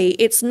finally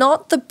it's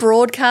not the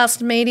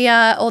broadcast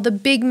media or the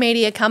big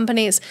media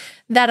companies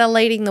that are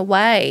leading the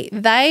way.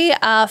 They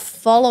are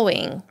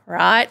following,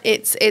 right?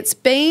 It's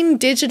been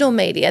digital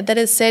media that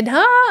has said,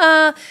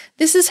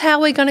 this is how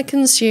we're going to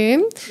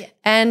consume. Yeah.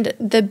 And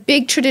the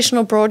big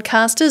traditional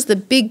broadcasters, the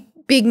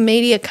big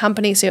media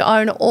companies who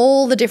own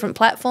all the different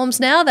platforms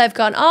now, they've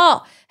gone,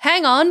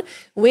 hang on,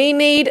 we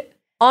need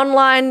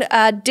online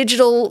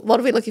digital, what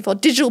are we looking for?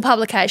 Digital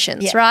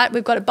publications, right?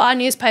 We've got to buy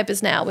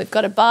newspapers now. We've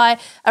got to buy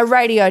a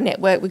radio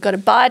network. We've got to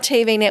buy a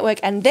TV network.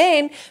 And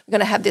then we're going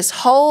to have this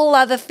whole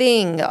other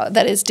thing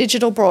that is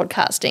digital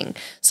broadcasting.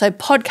 So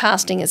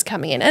podcasting is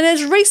coming in. And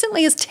as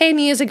recently as 10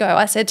 years ago,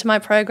 I said to my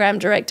program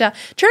director,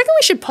 do you reckon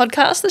we should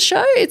podcast the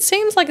show? It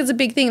seems like it's a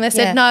big thing. They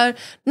said, no,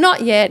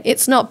 not yet.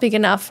 It's not big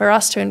enough for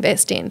us to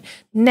invest in.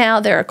 Now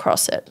they're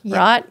across it,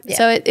 right? Yeah.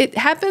 So it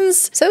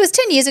happens. So it was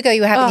 10 years ago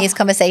you were having these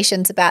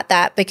conversations about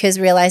that, because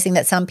realizing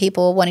that some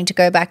people were wanting to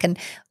go back and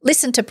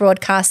listen to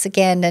broadcasts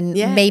again, and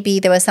maybe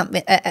there was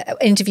something an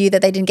interview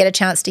that they didn't get a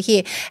chance to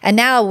hear. And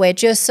now we're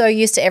just so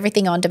used to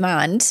everything on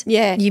demand.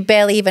 Yeah. You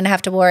barely even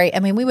have to worry. I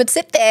mean, we would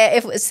sit there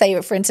if it was, say,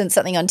 for instance,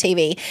 something on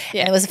TV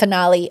and it was a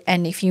finale,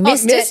 and if you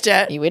missed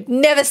it, you would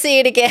never see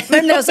it again.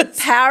 When there was a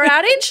power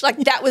outage, like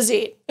that was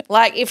it.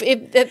 Like if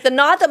the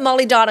night that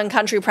Molly died on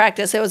Country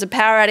Practice, there was a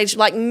power outage,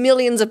 like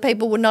millions of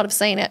people would not have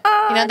seen it.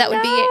 That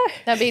would be it.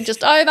 That would be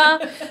just over.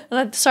 And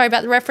I'm sorry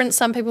about the reference.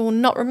 Some people will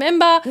not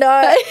remember.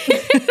 No.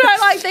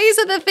 Like these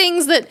are the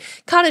things that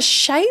kind of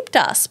shaped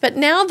us. But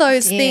now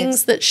those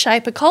things that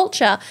shape a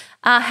culture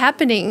are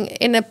happening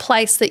in a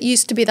place that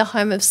used to be the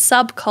home of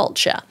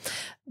subculture.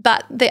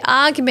 But the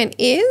argument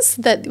is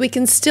that we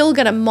can still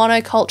get a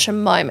monoculture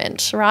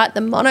moment, right?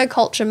 The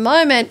monoculture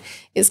moment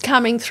is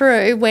coming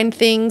through when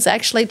things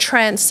actually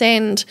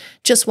transcend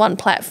just one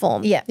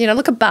platform. Yeah. You know,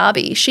 look at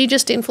Barbie. She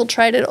just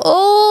infiltrated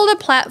all the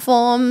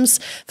platforms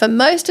for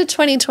most of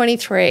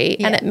 2023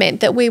 and it meant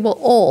that we were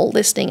all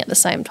listening at the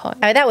same time.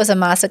 Oh, that was a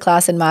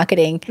masterclass in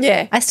marketing.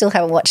 Yeah. I still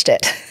haven't watched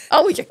it.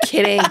 Oh, you're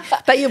kidding.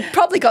 But you've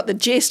probably got the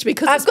gist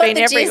because it's been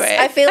everywhere.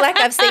 Gist. I feel like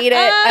I've seen it.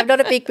 I'm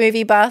not a big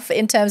movie buff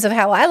in terms of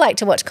how I like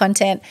to watch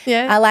content.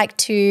 Yeah. I like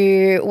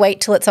to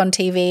wait till it's on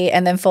TV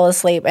and then fall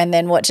asleep and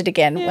then watch it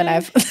again when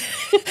I've –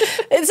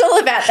 it's all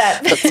about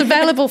that. It's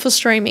available for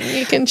streaming.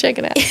 You can check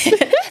it out.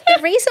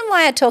 The reason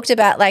why I talked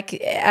about like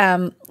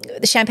the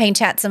champagne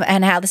chats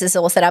and how this is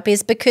all set up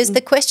is because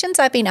the questions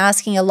I've been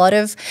asking a lot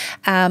of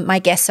my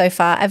guests so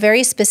far are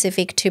very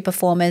specific to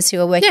performers who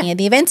are working in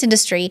the events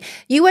industry.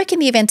 You work in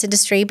the events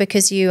industry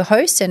because you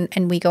host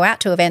and we go out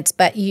to events,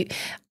 but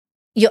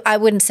I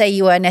wouldn't say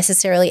you are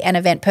necessarily an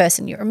event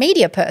person. You're a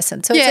media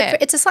person. So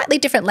it's a slightly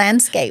different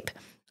landscape.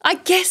 I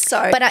guess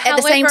so. But at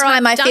the same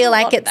time, I feel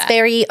like it's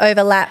very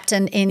overlapped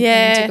and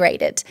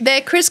integrated.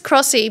 They're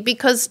crisscrossy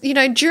because, you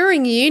know,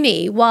 during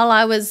uni, while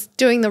I was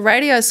doing the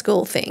radio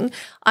school thing,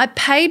 I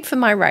paid for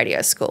my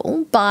radio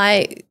school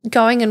by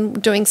going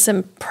and doing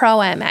some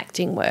pro-am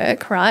acting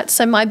work, right?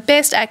 So my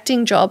best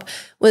acting job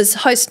was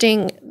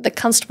hosting the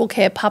Constable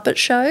Care puppet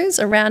shows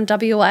around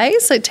WA,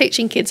 so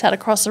teaching kids how to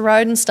cross the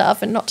road and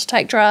stuff and not to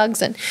take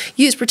drugs and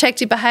use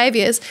protective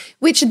behaviours,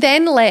 which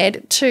then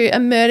led to a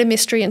murder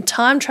mystery and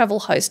time travel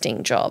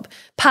hosting job,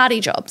 party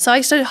job. So I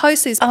used to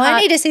host these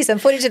I need to see some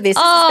footage of this.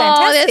 This is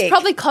fantastic. There's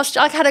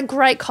probably I had a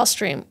great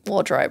costume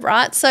wardrobe,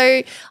 right?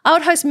 So I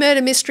would host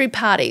murder mystery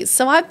parties.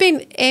 So I've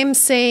been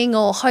emceeing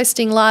or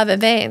hosting live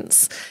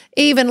events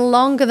even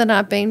longer than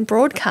I've been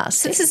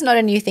broadcasting. This is not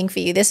a new thing for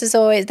you.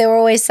 There were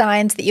always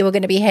signs that you were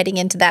going to be heading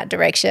into that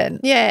direction.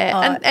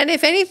 Yeah. And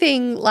if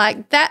anything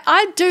like that,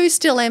 I do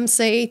still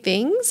MC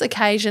things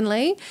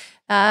occasionally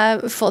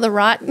for the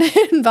right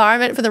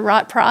environment, for the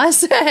right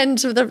price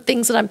and for the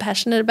things that I'm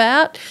passionate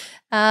about.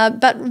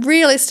 But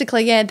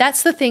realistically,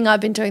 that's the thing I've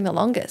been doing the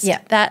longest.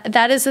 Yeah.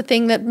 That is the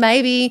thing that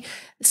maybe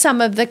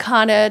some of the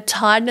kind of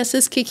tiredness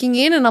is kicking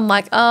in and I'm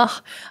like, I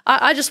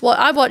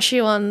watch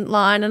you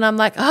online and I'm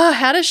like,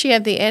 how does she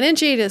have the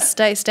energy to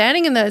stay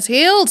standing in those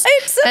heels?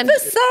 It's a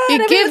facade.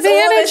 You give the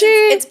energy.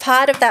 It's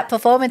part of that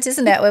performance,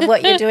 isn't it, with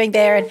what you're doing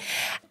there.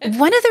 And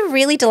one of the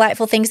really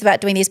delightful things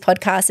about doing these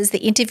podcasts is the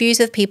interviews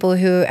with people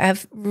who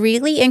have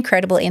really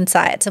incredible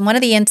insights. And one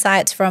of the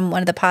insights from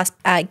one of the past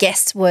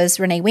guests was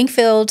Renee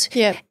Wingfield.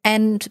 Yeah.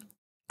 And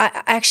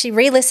I actually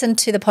re-listened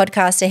to the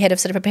podcast ahead of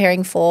sort of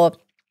preparing for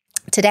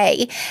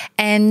today,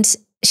 and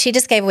she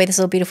just gave away this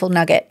little beautiful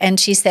nugget, and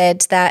she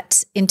said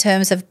that in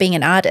terms of being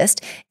an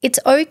artist, it's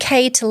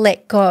okay to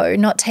let go,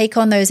 not take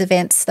on those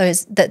events,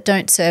 those that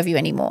don't serve you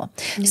anymore.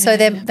 Yeah. So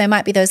there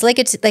might be those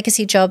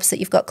legacy jobs that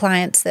you've got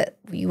clients that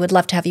you would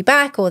love to have you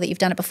back or that you've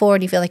done it before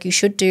and you feel like you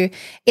should do.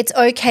 It's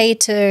okay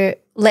to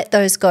let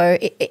those go.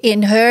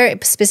 In her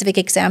specific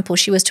example,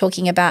 she was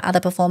talking about other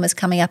performers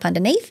coming up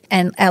underneath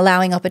and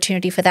allowing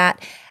opportunity for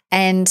that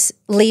and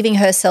leaving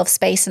herself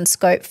space and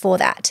scope for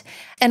that.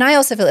 And I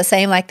also feel the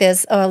same, like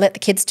let the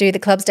kids do the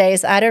clubs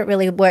days. I don't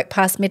really work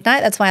past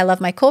midnight. That's why I love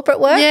my corporate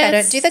work. Yes. I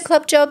don't do the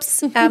club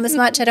jobs as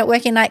much. I don't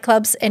work in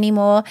nightclubs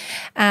anymore.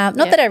 Not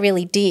that I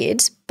really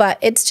did, but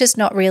it's just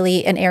not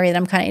really an area that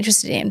I'm kind of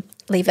interested in.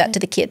 Leave that to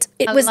the kids.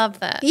 I love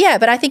that. Yeah,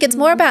 but I think it's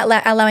more about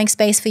allowing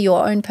space for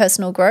your own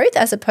personal growth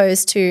as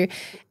opposed to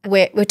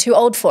we're too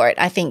old for it,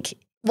 I think.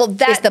 Well,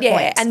 that's the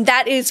point. And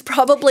that is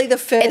probably the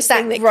first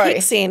thing that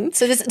kicks in.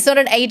 So it's not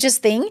an ageist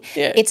thing.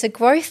 Yeah. It's a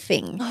growth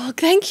thing. Oh,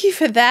 thank you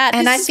for that.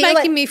 And this is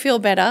making me feel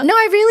better. No,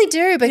 I really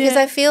do, because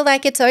I feel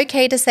like it's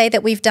okay to say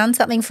that we've done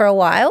something for a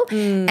while.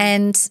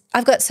 And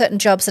I've got certain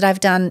jobs that I've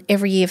done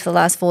every year for the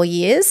last 4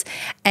 years,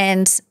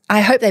 and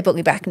I hope they book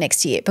me back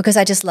next year because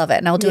I just love it,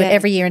 and I'll do it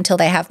every year until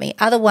they have me.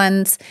 Other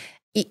ones,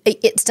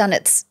 it's done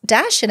its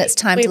dash and it's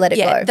time to let it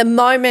go. The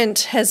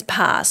moment has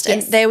passed.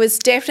 Yes. And there was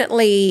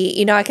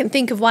definitely, I can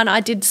think of one. I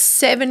did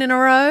 7 in a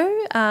row,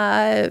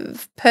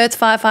 Perth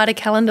firefighter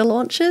calendar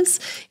launches,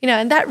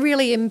 and that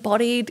really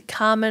embodied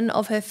Carmen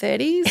of her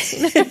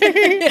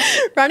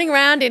 30s, running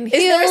around in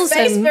heels. Is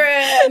there a space for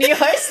a new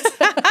host?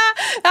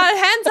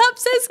 Hands up,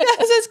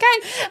 says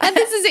Kate. And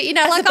this is it,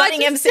 like a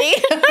budding MC.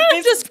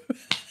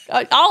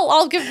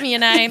 I'll give me a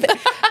name.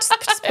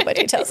 just put my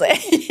details there. And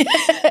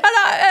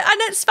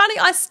it's funny,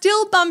 I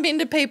still bump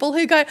into people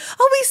who go,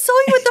 we saw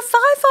you at the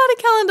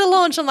firefighter calendar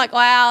launch. I'm like,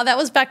 wow, that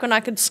was back when I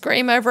could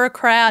scream over a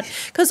crowd.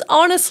 Because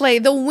honestly,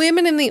 the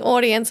women in the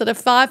audience at a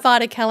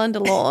firefighter calendar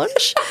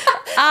launch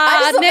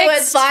I just love the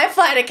word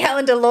firefighter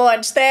calendar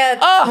launch.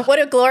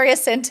 What a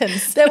glorious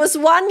sentence. There was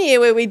one year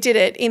where we did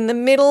it in the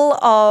middle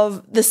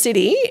of the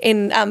city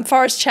in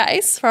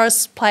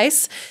Forest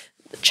Place.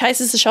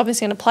 Chase is the shopping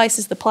centre, Place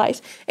is the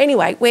place.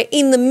 Anyway, we're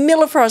in the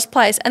middle of Forest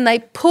Place and they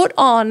put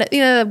on,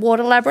 the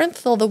water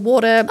labyrinth or the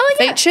water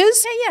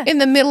features in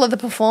the middle of the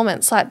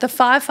performance. Like the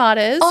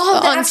firefighters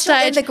on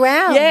stage. In the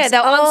ground. Yeah, they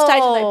were on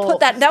stage and they put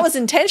that was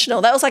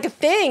intentional. That was like a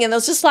thing, and there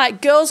was just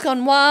like Girls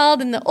Gone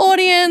Wild in the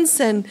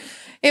audience, and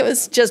It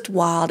was just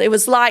wild. It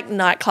was like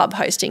nightclub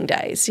hosting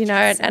days, you know,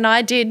 and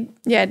I'd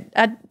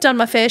done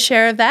my fair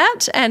share of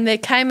that. And there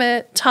came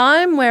a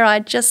time where I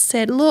just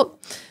said,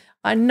 look,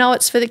 I know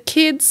it's for the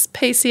kids.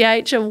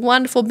 PCH are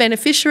wonderful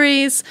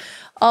beneficiaries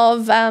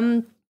of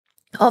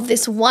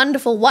this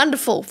wonderful,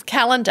 wonderful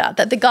calendar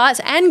that the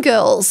guys and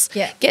girls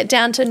get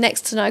down to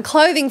next to no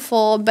clothing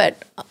for,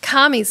 but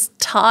Carmi's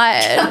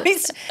tired.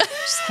 Just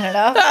had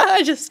enough.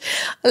 I just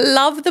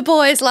love the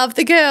boys, love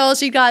the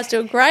girls. You guys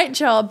do a great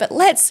job, but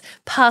let's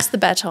pass the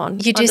baton.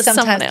 You do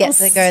sometimes get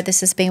to go,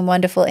 this has been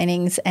wonderful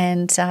innings,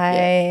 and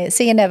I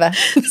see you never.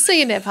 See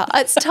you never.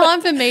 It's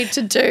time for me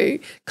to do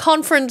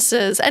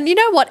conferences. And you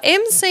know what?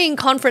 emceeing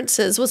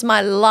conferences was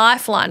my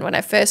lifeline when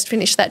I first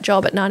finished that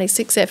job at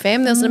 96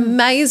 FM. There was an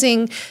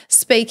amazing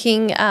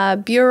speaking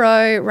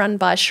bureau run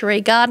by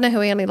Cherie Gardner, who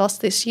we only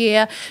lost this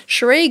year.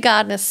 Cherie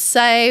Gardner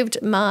saved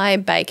my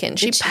bacon.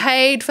 She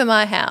paid for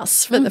my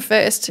house for the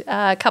first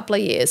couple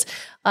of years.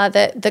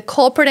 The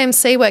corporate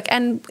MC work,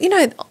 and, you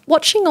know,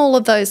 watching all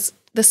of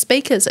the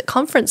speakers at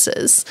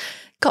conferences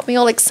got me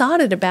all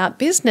excited about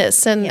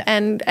business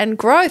and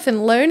growth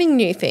and learning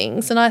new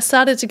things. And I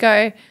started to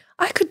go,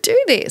 I could do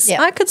this.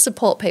 I could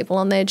support people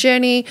on their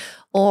journey,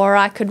 or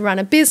I could run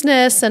a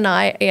business. And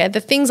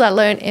the things I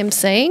learned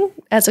emceeing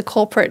as a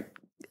corporate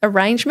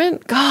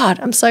arrangement, God,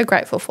 I'm so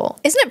grateful for.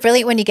 Isn't it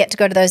brilliant when you get to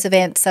go to those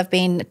events? I've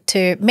been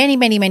to many,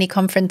 many, many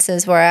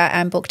conferences where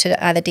I'm booked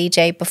to either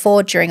DJ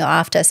before, during, or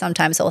after,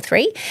 sometimes all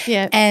three.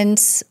 Yeah. And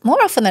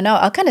more often than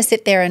not, I'll kind of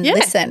sit there and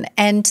listen,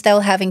 and they'll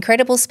have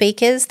incredible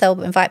speakers.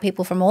 They'll invite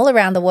people from all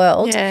around the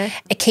world. Yeah.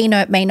 A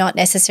keynote may not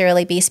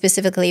necessarily be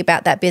specifically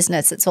about that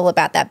business. It's all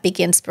about that big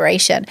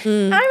inspiration. I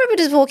remember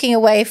just walking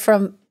away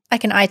from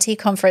like an IT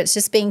conference,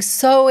 just being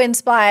so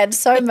inspired,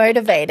 so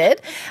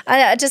motivated.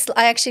 I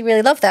actually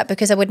really love that,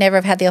 because I would never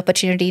have had the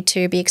opportunity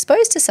to be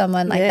exposed to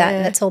someone like that.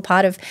 And that's all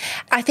part of,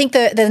 I think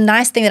the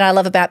nice thing that I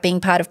love about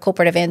being part of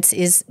corporate events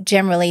is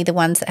generally the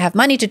ones that have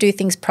money to do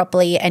things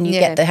properly, and you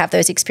get to have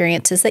those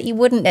experiences that you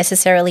wouldn't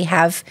necessarily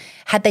have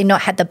had they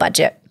not had the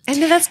budget. And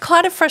that's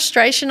quite a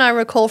frustration I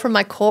recall from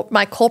my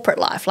corporate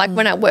life. Like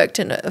when I worked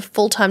in a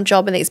full-time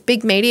job in these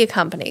big media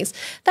companies,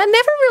 they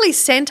never really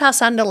sent us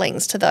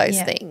underlings to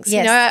those things.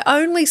 You know, I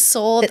only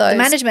saw those. The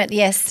management,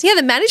 Yeah,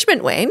 the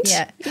management went.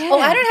 Yeah. Oh,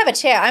 I don't have a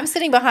chair. I'm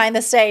sitting behind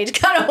the stage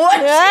kind of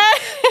watching.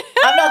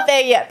 I'm not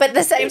there yet, but at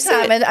the same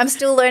time, I'm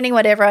still learning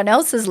what everyone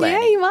else is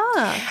learning. Yeah, you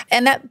are.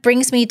 And that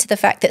brings me to the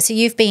fact that, so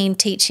you've been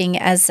teaching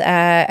as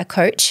a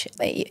coach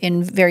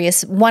in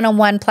various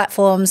one-on-one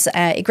platforms,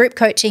 group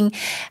coaching.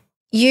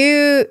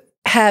 You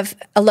have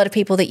a lot of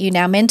people that you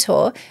now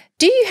mentor.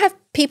 Do you have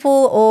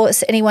people or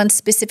anyone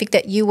specific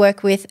that you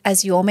work with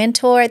as your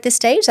mentor at this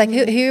stage? Like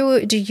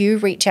who do you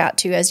reach out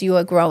to as you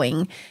are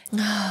growing?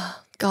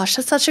 Gosh,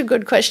 that's such a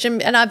good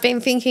question, and I've been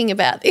thinking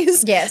about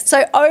this. Yes.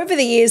 So over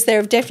the years,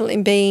 there have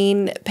definitely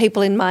been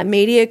people in my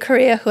media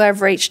career who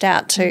I've reached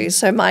out to.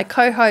 So my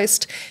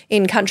co-host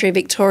in Country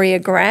Victoria,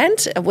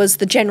 Grant, was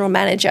the general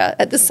manager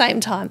at the same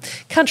time.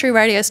 Country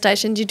radio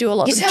stations, you do a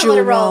lot of dual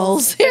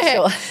roles. Yeah.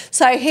 Sure.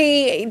 So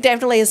he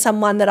definitely is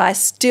someone that I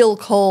still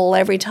call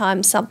every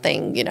time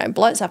something, you know,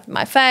 blows up in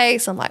my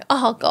face. I'm like,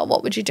 oh, God,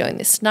 what would you do in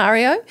this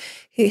scenario?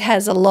 He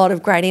has a lot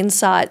of great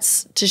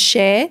insights to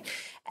share.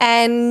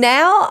 And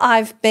now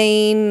I've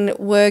been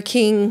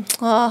working,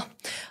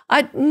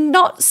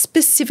 not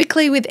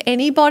specifically with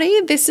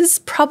anybody. This is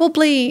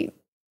probably,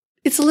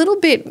 it's a little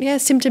bit,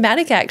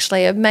 symptomatic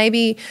actually, of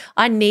maybe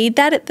I need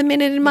that at the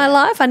minute in my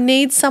life. I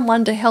need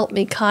someone to help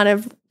me kind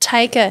of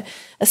take a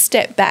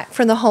step back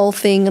from the whole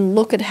thing and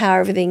look at how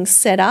everything's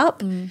set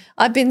up.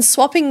 I've been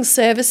swapping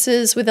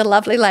services with a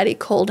lovely lady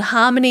called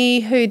Harmony,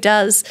 who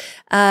does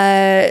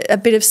a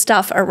bit of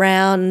stuff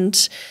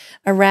around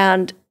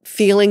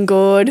feeling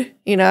good,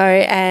 you know,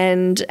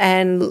 and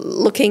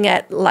looking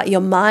at like your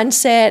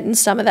mindset and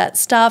some of that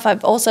stuff.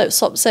 I've also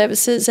swapped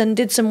services and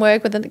did some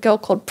work with a girl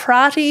called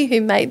Prati,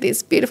 who made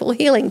these beautiful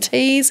healing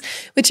teas,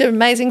 which are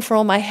amazing for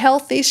all my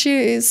health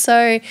issues.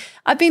 So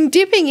I've been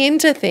dipping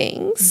into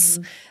things.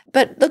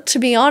 But look, to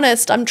be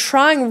honest, I'm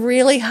trying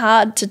really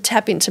hard to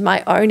tap into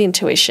my own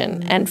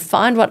intuition and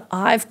find what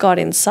I've got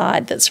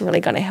inside that's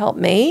really going to help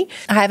me.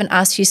 I haven't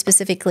asked you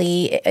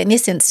specifically in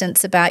this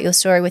instance about your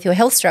story with your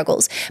health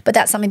struggles, but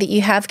that's something that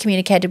you have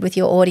communicated with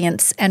your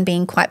audience and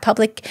being quite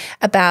public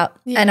about,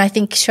 and I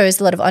think shows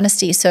a lot of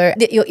honesty. So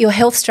your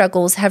health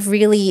struggles have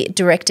really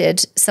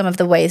directed some of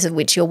the ways in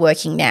which you're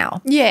working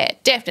now. Yeah,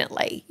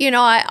 definitely. You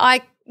know,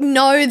 I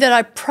know that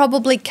I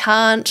probably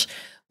can't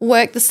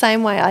work the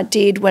same way I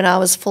did when I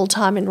was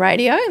full-time in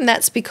radio, and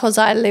that's because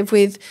I live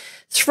with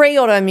 3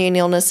 autoimmune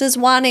illnesses.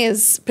 One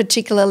is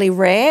particularly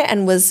rare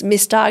and was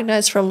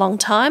misdiagnosed for a long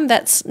time.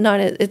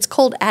 It's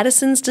called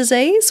Addison's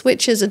disease,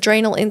 which is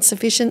adrenal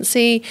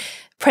insufficiency.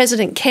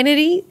 President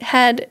Kennedy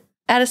had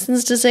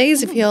Addison's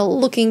disease, if you're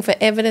looking for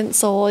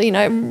evidence or, you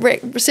know,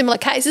 similar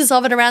cases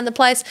of it around the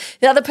place.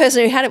 The other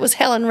person who had it was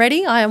Helen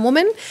Reddy, Iron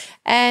Woman,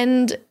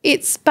 And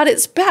it's about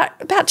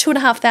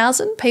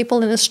 2,500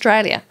 people in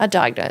Australia are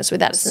diagnosed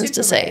with Addison's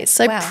disease.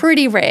 So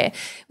pretty rare,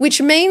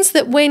 which means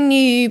that when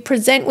you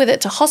present with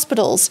it to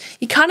hospitals,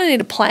 you kind of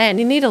need a plan.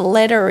 You need a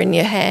letter in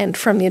your hand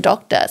from your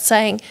doctor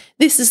saying,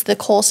 this is the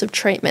course of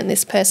treatment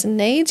this person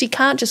needs. You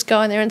can't just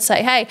go in there and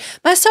say, hey,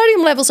 my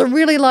sodium levels are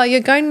really low.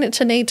 You're going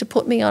to need to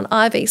put me on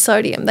IV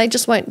sodium. They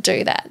just won't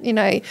do that, you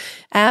know.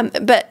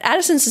 But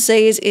Addison's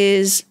disease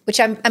is... Which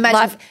I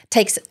imagine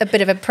takes a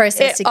bit of a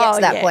process to get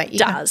to that point. It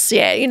does,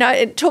 yeah. You know,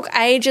 it took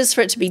ages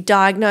for it to be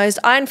diagnosed.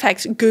 I, in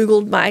fact,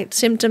 Googled my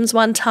symptoms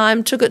one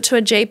time, took it to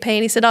a GP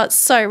and he said, oh, it's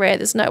so rare,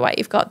 there's no way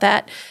you've got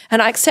that.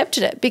 And I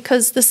accepted it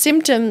because the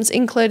symptoms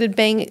included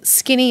being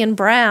skinny and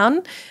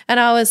brown, and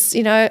I was,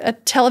 you know, a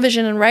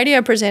television and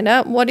radio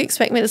presenter. What do you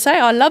expect me to say?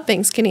 I love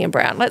being skinny and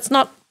brown. Let's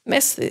not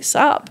mess this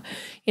up.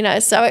 You know,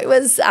 so it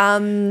was,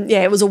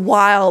 it was a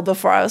while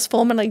before I was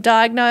formally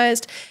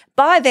diagnosed.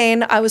 By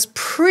then, I was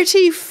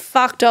pretty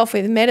fucked off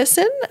with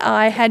medicine.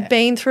 I had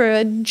been through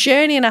a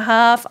journey and a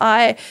half.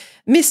 I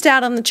missed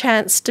out on the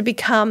chance to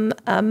become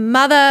a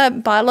mother,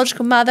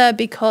 biological mother,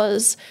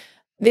 because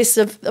of this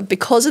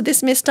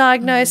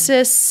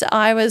misdiagnosis.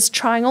 I was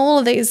trying all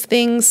of these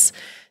things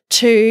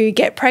to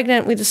get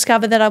pregnant. We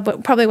discovered that I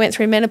probably went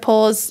through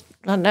menopause,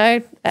 I don't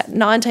know, at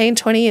 19,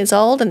 20 years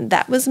old, and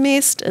that was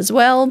missed as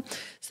well.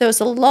 So there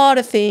was a lot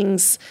of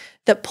things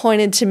that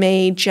pointed to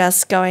me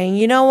just going,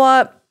 you know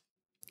what,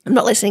 I'm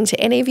not listening to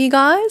any of you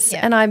guys.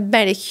 And I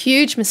made a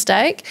huge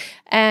mistake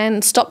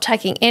and stopped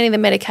taking any of the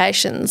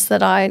medications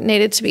that I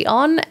needed to be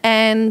on,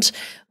 and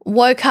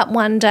woke up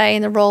one day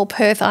in the Royal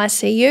Perth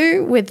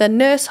ICU with a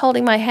nurse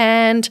holding my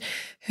hand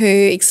who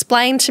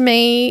explained to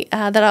me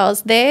that I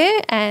was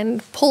there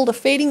and pulled a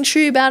feeding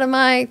tube out of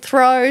my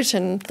throat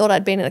and thought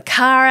I'd been in a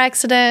car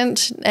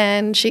accident.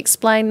 And she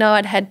explained, no,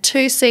 I'd had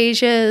 2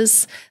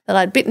 seizures, that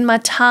I'd bitten my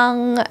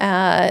tongue,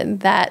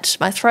 that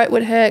my throat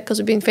would hurt because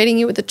we've been feeding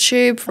you with a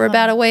tube for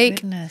about a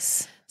week.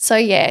 Goodness. So,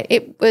 yeah,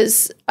 it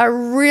was a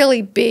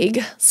really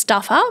big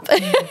stuff up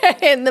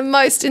in the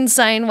most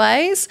insane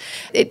ways.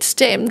 It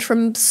stemmed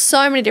from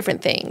so many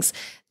different things.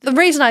 The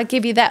reason I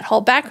give you that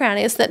whole background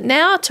is that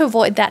now, to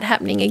avoid that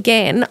happening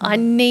again, I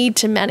need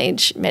to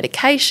manage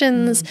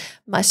medications,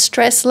 my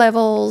stress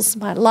levels,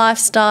 my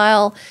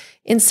lifestyle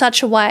in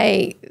such a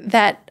way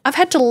that I've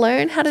had to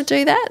learn how to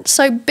do that.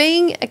 So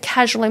being a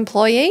casual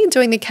employee,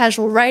 doing the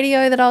casual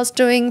radio that I was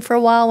doing for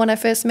a while when I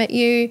first met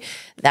you,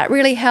 that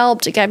really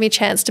helped. It gave me a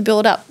chance to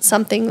build up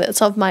something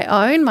that's of my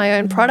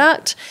own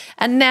product.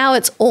 And now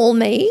it's all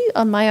me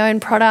on my own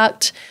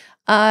product.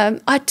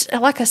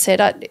 Like I said,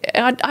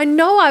 I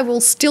know I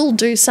will still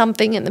do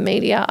something in the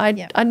media.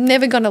 I'm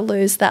never going to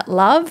lose that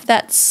love.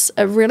 That's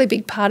a really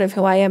big part of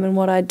who I am and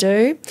what I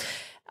do.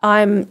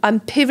 I'm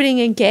pivoting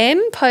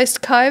again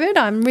post-COVID.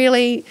 I'm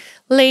really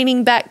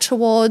leaning back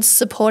towards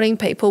supporting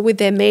people with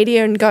their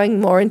media and going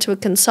more into a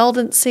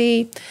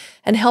consultancy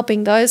and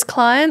helping those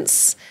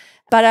clients.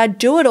 But I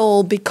do it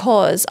all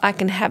because I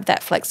can have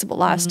that flexible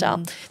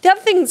lifestyle. The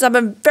other thing is I'm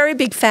a very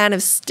big fan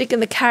of sticking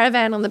the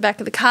caravan on the back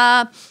of the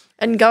car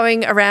and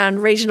going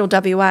around regional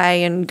WA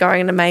and going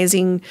an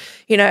amazing,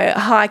 you know,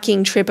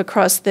 hiking trip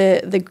across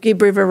the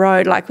Gibb River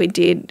Road like we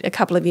did a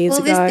couple of years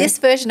ago. Well, this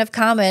version of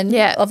Carmen,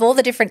 of all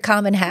the different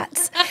Carmen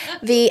hats,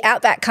 the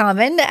Outback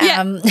Carmen,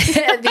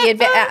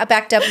 the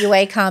Outback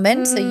WA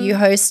Carmen, so you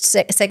host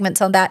segments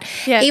on that.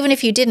 Even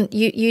if you didn't,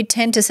 you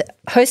tend to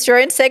host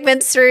your own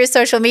segments through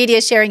social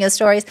media, sharing your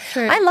stories.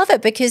 True. I love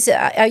it because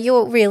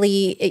you're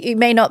really, you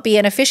may not be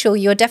an official,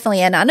 you're definitely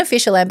an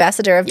unofficial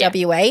ambassador of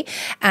WA,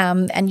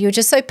 and you're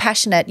just so passionate.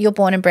 You're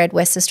born and bred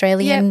West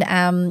Australian.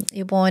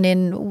 You're born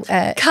in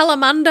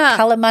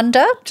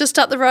Kalamunda. Just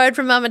up the road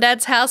from Mum and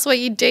Dad's house where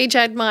you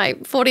DJ'd my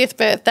 40th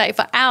birthday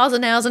for hours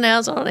and hours and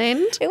hours on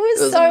end. It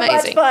was so amazing.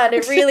 Much fun.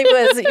 It really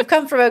was. You've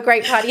come from a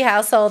great party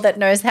household that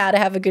knows how to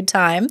have a good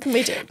time.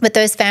 We do. But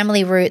those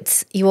family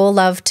roots, you all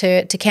love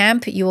to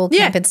camp. You all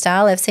camp in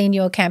style. I've seen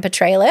your camper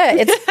trailer.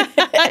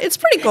 It's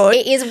pretty good.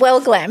 It is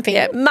well glamping.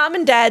 Yeah, Mum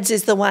and Dad's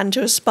is the one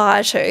to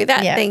aspire to.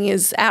 That thing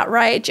is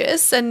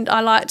outrageous, and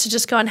I like to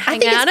just go and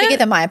hang out. It's bigger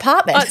than my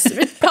apartment.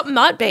 It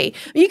might be.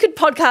 You could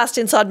podcast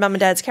inside Mum and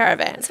Dad's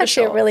caravan. It's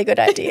actually a really good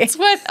idea.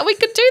 We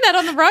could do that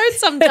on the road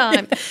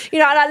sometime. You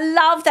know, and I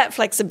love that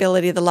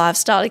flexibility of the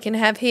lifestyle you can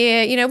have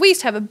here. You know, we used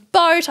to have a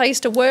boat. I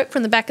used to work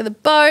from the back of the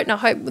boat, and I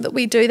hope that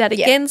we do that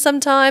again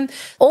sometime.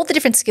 All the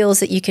different skills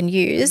that you can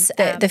use.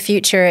 The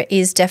future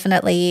is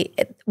definitely,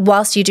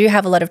 whilst you do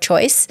have a lot of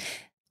choice,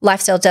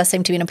 lifestyle does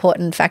seem to be an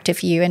important factor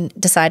for you in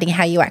deciding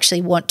how you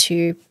actually want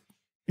to,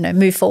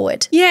 move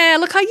forward. Yeah,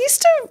 look, I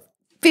used to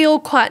feel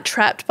quite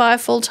trapped by a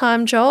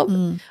full-time job.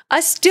 I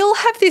still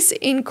have this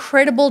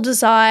incredible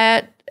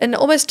desire, an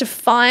almost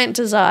defiant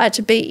desire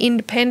to be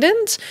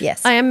independent.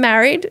 Yes. I am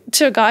married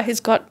to a guy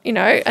who's got,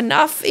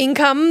 enough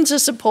income to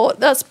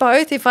support us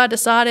both. If I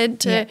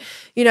decided to,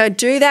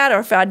 do that, or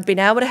if I'd been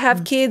able to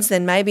have kids,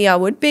 then maybe I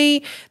would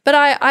be. But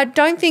I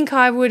don't think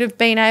I would have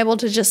been able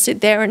to just sit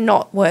there and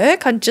not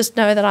work. I just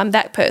know that I'm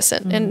that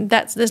person, and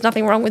there's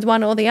nothing wrong with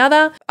one or the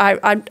other.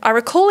 I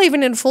recall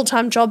even in a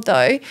full-time job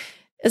though,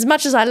 as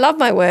much as I love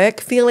my work,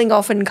 feeling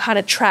often kind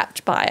of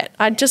trapped by it.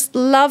 I just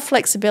love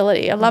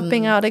flexibility. I love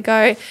being able to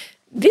go,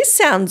 this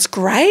sounds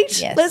great.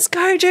 Yes. Let's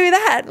go do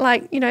that.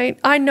 Like, you know,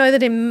 I know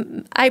that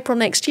in April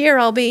next year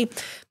I'll be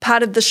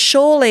part of the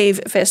Shore Leave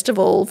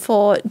Festival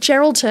for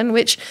Geraldton,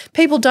 which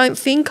people don't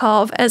think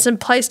of as a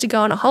place to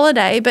go on a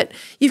holiday, but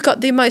you've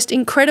got the most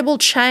incredible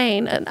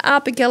chain, an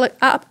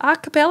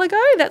archipelago,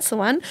 that's the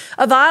one,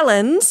 of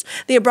islands,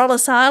 the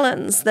Abrolhos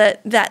Islands,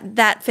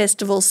 that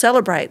festival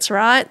celebrates,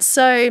 right?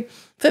 So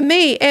for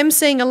me,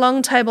 emceeing a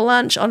long table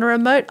lunch on a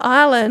remote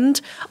island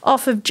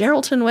off of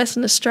Geraldton,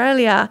 Western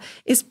Australia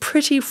is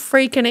pretty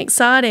freaking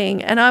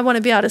exciting, and I want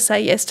to be able to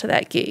say yes to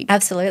that gig.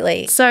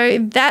 Absolutely. So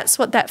that's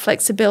what that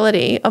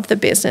flexibility of the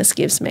business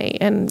gives me,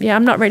 and yeah,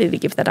 I'm not ready to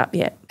give that up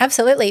yet.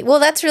 Absolutely.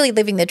 Well, that's really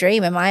living the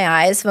dream in my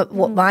eyes.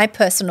 What my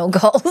personal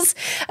goals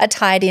are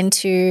tied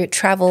into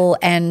travel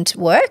and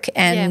work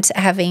and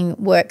having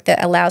work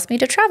that allows me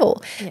to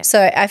travel. Yeah.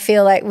 So I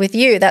feel like with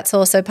you, that's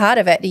also part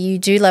of it. You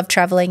do love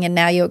traveling, and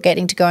now you're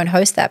getting to go and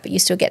host that, but you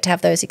still get to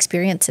have those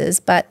experiences.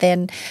 But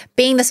then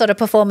being the sort of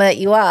performer that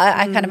you are,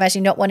 I can't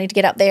imagine not wanting to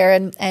get up there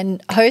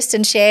and host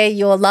and share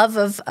your love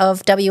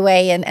of WA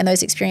and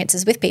those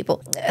experiences with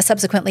people.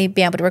 Subsequently,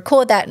 be able to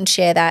record that and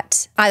share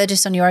that either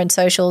just on your own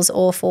socials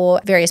or for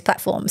various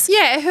platforms.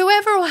 Yeah,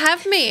 whoever will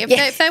have me.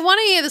 If they want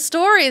to hear the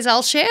stories,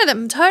 I'll share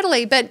them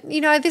totally. But, you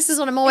know, this is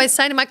what I'm always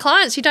saying to my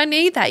clients. You don't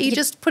need that. You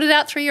just put it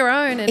out through your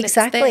own and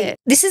exactly.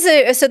 it's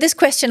there. So this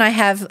question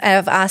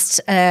I've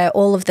asked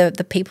all of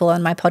the people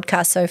on my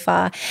podcast so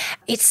far.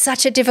 It's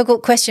such a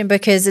difficult question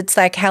because it's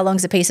like, how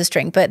long's a piece of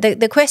string? But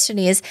the question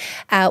is,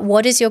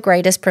 what is your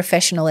greatest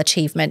professional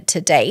achievement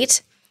to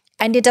date?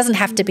 And it doesn't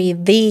have to be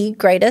the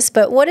greatest,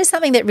 but what is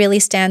something that really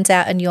stands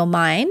out in your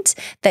mind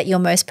that you're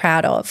most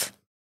proud of?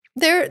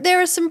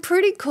 There are some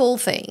pretty cool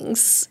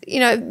things. You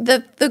know,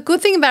 the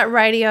good thing about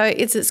radio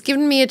is it's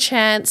given me a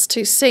chance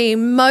to see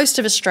most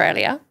of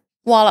Australia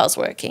while I was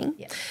working.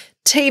 Yeah.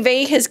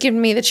 TV has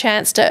given me the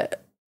chance to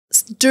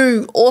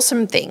do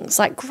awesome things,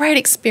 like great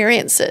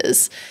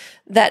experiences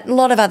that a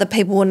lot of other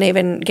people wouldn't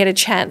even get a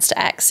chance to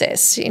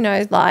access, you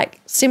know,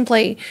 like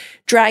simply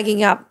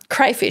dragging up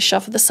crayfish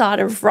off of the side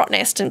of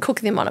Rottnest and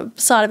cooking them on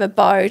the side of a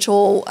boat,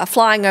 or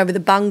flying over the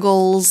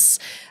bungles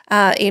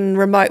in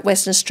remote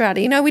Western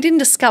Australia. You know, we didn't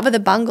discover the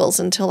bungles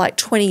until like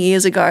 20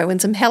 years ago when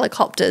some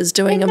helicopters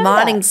doing a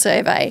mining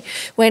survey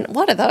went,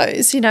 what are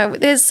those? You know,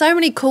 there's so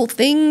many cool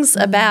things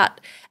about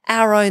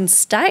our own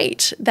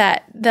state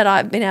that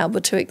I've been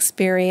able to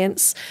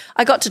experience.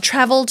 I got to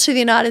travel to the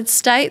United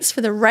States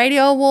for the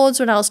Radio Awards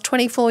when I was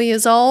 24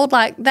 years old.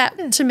 Like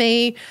that to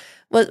me,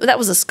 that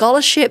was a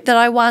scholarship that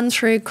I won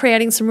through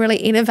creating some really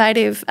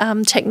innovative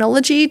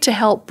technology to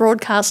help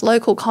broadcast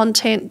local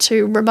content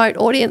to remote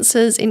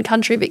audiences in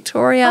country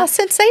Victoria. Oh,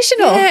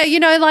 sensational. Yeah, you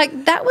know,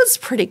 like that was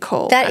pretty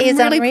cool. I'm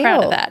really unreal.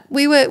 Proud of that.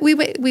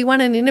 We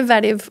won an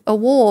innovative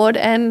award,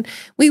 and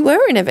we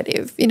were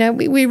innovative. You know,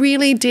 we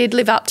really did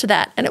live up to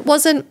that. And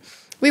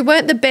we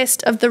weren't the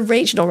best of the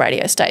regional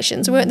radio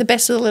stations. We weren't the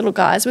best of the little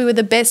guys. We were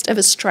the best of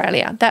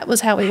Australia. That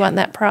was how we won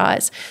that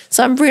prize.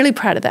 So I'm really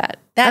proud of that.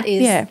 That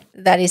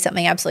is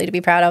something absolutely to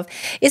be proud of.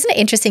 Isn't it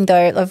interesting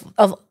though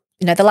of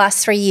you know, the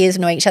last 3 years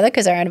knowing each other,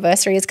 because our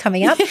anniversary is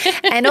coming up,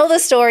 and all the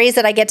stories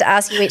that I get to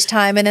ask you each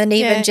time, and then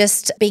even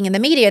just being in the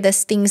media,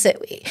 there's things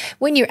that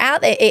when you're out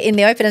there in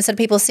the open and sort of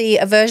people see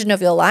a version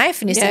of your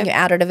life and you're seeing you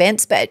out at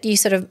events, but you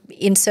sort of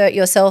insert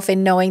yourself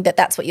in knowing that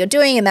that's what you're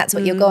doing and that's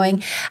what you're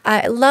going.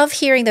 I love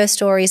hearing those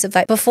stories of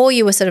like before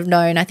you were sort of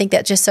known. I think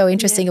that's just so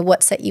interesting of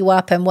what set you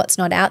up and what's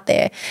not out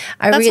there.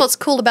 That's what's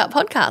cool about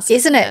podcasts.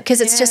 Isn't it? Because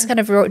it's just kind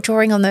of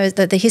drawing on those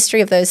the history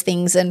of those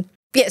things. And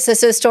so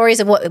stories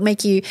of what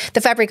make you,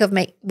 the fabric of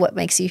what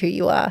makes you who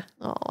you are.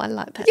 Oh, I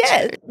like that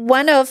too.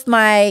 One of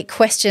my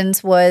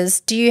questions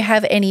was, do you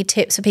have any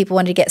tips for people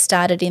wanting to get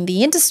started in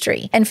the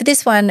industry? And for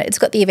this one, it's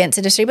got the events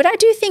industry, but I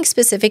do think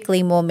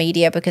specifically more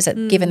media because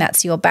given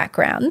that's your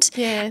background,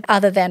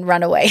 other than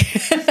Runaway.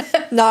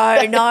 No,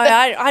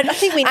 I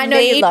think we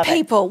need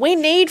people. We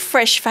need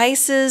fresh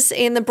faces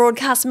in the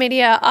broadcast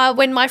media.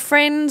 When my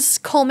friends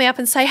call me up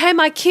and say, hey,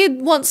 my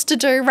kid wants to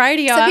do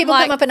radio. So people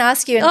come up and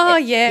ask you.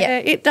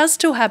 It does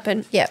still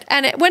happen. Yeah.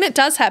 And when it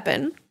does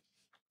happen,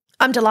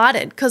 I'm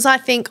delighted because I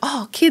think,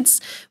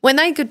 kids, when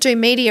they could do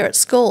media at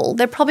school,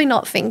 they're probably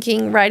not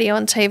thinking radio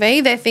and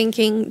TV. They're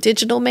thinking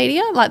digital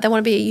media, like they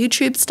want to be a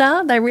YouTube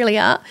star. They really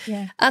are.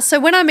 Yeah. So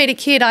when I meet a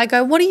kid, I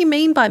go, what do you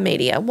mean by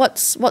media?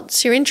 What's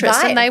your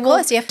interest? Right, and they of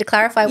course, you have to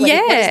clarify what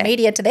is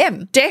media to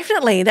them.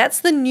 Definitely.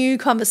 That's the new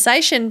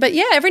conversation. But,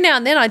 every now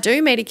and then I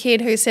do meet a kid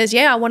who says,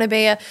 I want to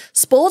be a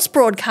sports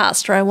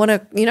broadcaster. I want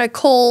to,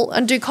 call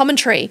and do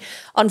commentary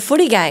on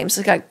footy games.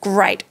 I go,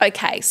 great,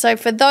 okay. So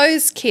for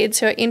those kids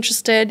who are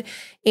interested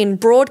in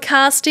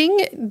broadcasting,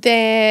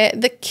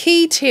 the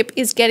key tip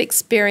is get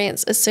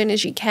experience as soon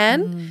as you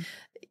can.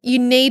 you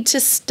need to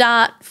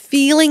start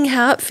feeling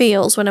how it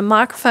feels when a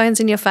microphone's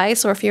in your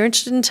face, or if you're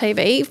interested in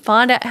TV,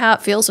 find out how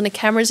it feels when a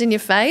camera's in your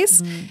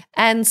face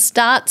and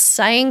start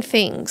saying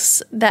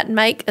things that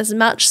make as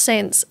much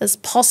sense as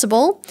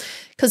possible,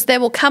 because there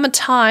will come a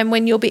time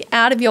when you'll be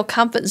out of your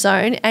comfort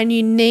zone and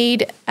you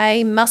need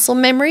a muscle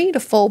memory to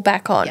fall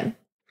back on.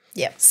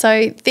 Yep.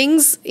 So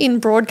things in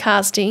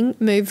broadcasting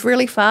move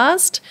really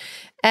fast,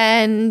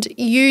 and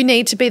you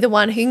need to be the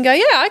one who can go,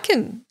 yeah, I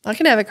can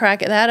have a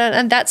crack at that,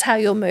 and that's how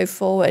you'll move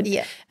forward.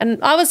 Yeah. And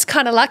I was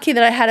kind of lucky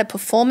that I had a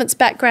performance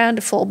background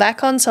to fall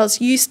back on, so I was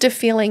used to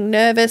feeling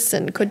nervous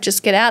and could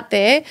just get out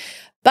there.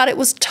 But it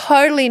was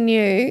totally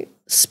new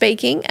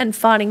speaking and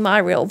finding my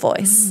real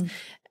voice.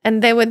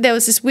 And there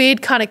was this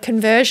weird kind of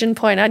conversion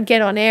point. I'd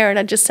get on air and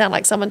I'd just sound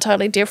like someone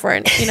totally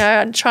different. You know,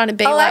 I'm trying to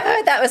be like. I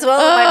heard that as well.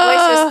 My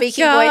voice was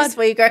speaking voice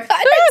where you go, I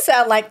don't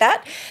sound like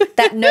that.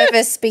 That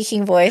nervous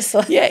speaking voice.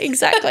 Yeah,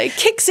 exactly.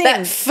 Kicks in.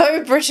 That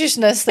faux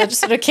Britishness that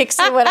just sort of kicks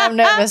in when I'm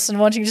nervous and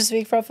wanting to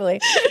speak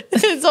properly.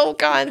 There's all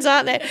kinds,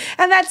 aren't there?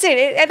 And that's it.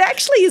 It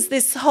actually is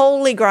this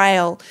holy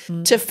grail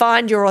to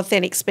find your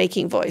authentic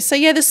speaking voice. So,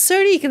 yeah, the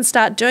sooner you can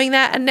start doing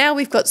that, and now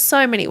we've got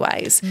so many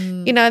ways.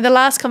 You know, the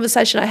last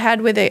conversation I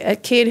had with a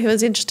kid who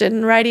was interested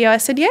in radio, I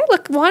said, yeah,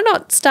 look, why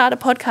not start a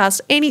podcast?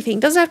 Anything.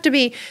 Doesn't have to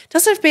be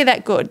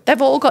that good. They've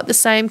all got the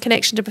same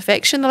connection to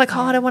perfection. They're like,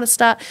 oh, I don't want to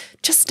start.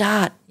 Just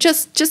start.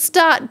 Just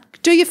start.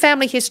 Do your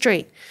family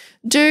history.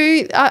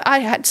 I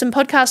had some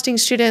podcasting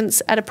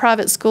students at a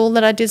private school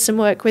that I did some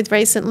work with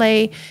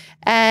recently,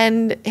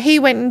 and he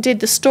went and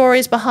did the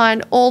stories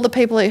behind all the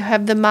people who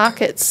have the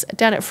markets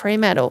down at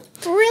Fremantle.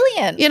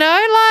 Brilliant. You know,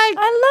 like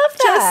I love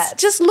that.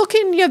 Just look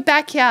in your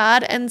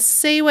backyard and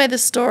see where the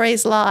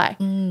stories lie.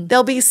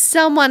 There'll be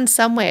someone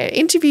somewhere.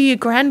 Interview your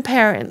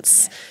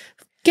grandparents.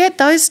 Get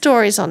those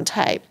stories on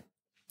tape.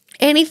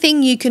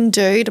 Anything you can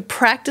do to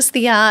practice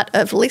the art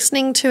of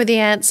listening to the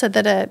answer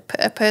that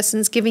a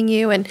person's giving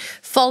you and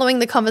following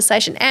the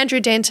conversation.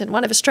 Andrew Denton,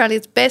 one of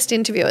Australia's best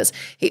interviewers,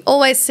 he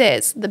always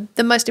says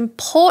the most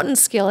important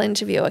skill an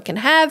interviewer can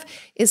have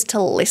is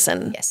to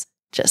listen. Yes.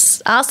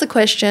 Just ask the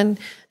question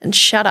and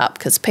shut up,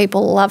 because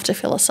people love to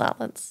fill a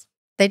silence.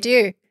 They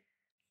do.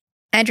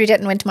 Andrew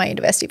Denton went to my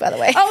university, by the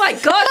way. Oh, my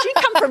gosh, you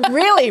come from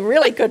really,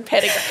 really good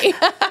pedigree.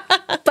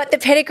 But the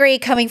pedigree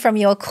coming from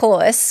your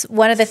course,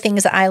 one of the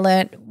things that I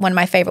learned, one of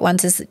my favorite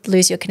ones, is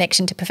lose your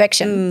connection to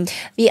perfection.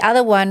 The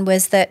other one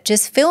was that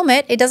just film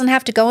it. It doesn't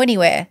have to go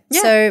anywhere.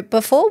 Yeah. So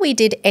before we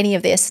did any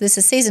of this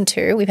is season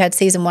 2. We've had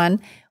season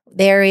 1.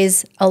 There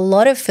is a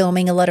lot of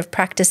filming, a lot of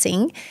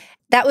practicing.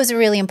 That was a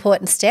really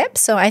important step.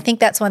 So I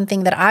think that's one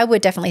thing that I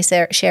would definitely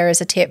share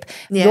as a tip,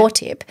 your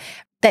tip,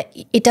 that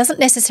it doesn't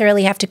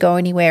necessarily have to go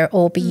anywhere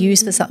or be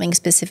used for something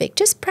specific.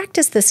 Just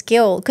practice the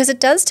skill, because it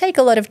does take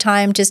a lot of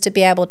time just to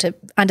be able to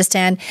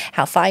understand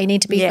how far you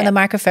need to be from the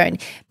microphone,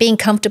 being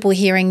comfortable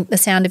hearing the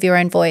sound of your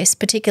own voice,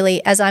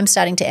 particularly as I'm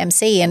starting to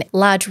MC in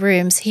large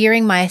rooms,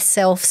 hearing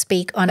myself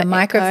speak on a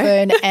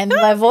microphone and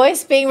my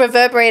voice being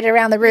reverberated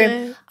around the room.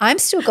 Yeah. I'm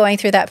still going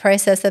through that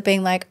process of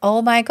being like,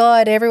 oh my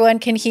God, everyone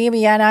can hear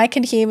me and I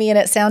can hear me and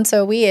it sounds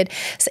so weird.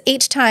 So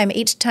each time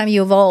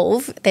you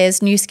evolve,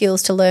 there's new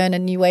skills to learn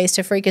and new ways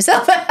to freak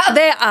yourself out.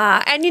 There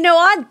are. And, you know,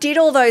 I did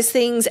all those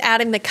things out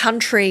in the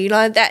country.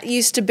 Like, that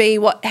used to be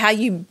how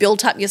you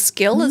built up your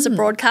skill as a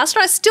broadcaster.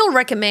 I still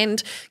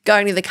recommend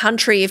going to the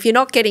country. If you're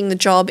not getting the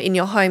job in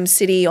your home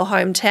city or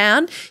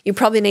hometown, you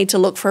probably need to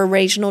look for a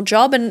regional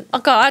job. And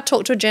I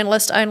talked to a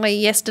journalist only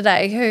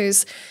yesterday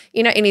who's,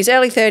 you know, in his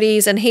early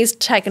 30s, and he's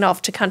taken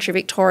off to country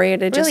Victoria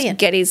to just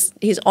get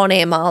his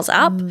on-air miles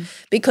up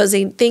because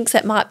he thinks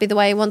that might be the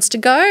way he wants to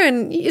go.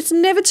 And it's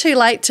never too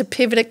late to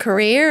pivot a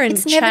career and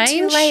change. It's never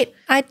too late.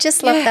 I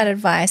just love that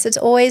advice. It's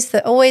always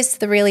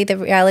the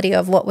reality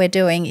of what we're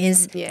doing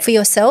is for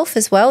yourself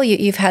as well.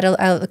 You've had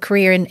a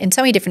career in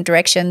so many different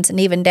directions, and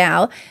even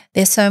now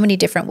there's so many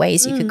different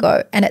ways you could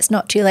go, and it's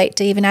not too late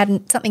to even add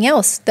in something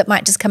else that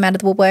might just come out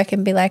of the woodwork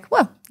and be like,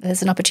 well,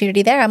 there's an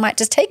opportunity there. I might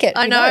just take it.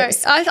 I know.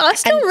 I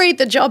still read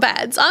the job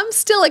ads. I'm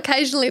still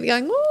occasionally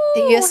going,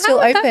 oh, you're still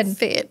open. That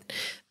fit?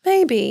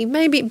 Maybe.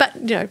 But,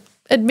 you know,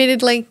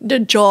 admittedly, the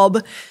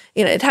job,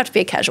 you know, it'd have to be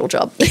a casual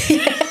job.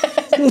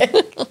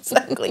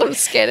 Exactly. I'm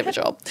scared of a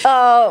job.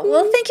 Oh,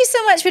 well, thank you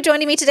so much for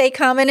joining me today,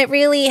 Carmen. It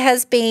really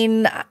has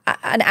been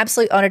an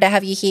absolute honour to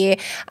have you here.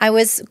 I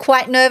was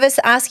quite nervous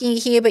asking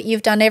you here, but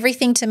you've done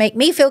everything to make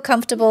me feel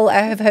comfortable.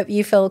 I hope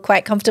you feel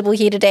quite comfortable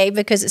here today,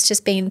 because it's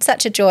just been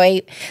such a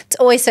joy. It's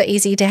always so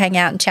easy to hang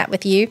out and chat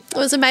with you. It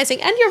was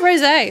amazing. And your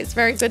rosé is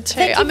very good too.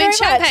 Thank you very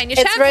champagne. Much.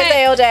 Your it's champagne.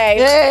 Rosé all day.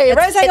 Yay,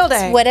 rosé all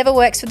day. Whatever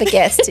works for the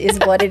guest is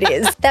what it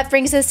is. That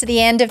brings us to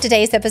the end of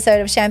today's episode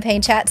of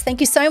Champagne Chats. Thank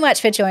you so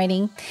much for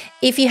joining.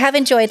 If you have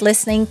enjoyed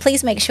listening,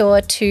 please make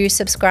sure to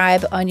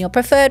subscribe on your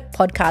preferred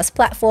podcast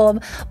platform,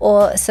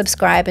 or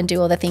subscribe and do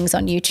all the things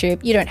on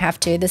YouTube. You don't have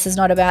to. This is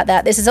not about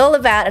that. This is all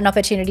about an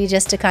opportunity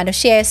just to kind of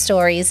share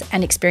stories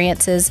and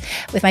experiences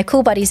with my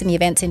cool buddies in the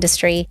events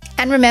industry.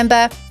 And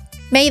remember,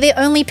 may the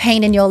only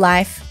pain in your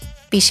life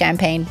be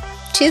champagne.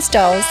 Cheers,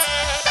 dolls.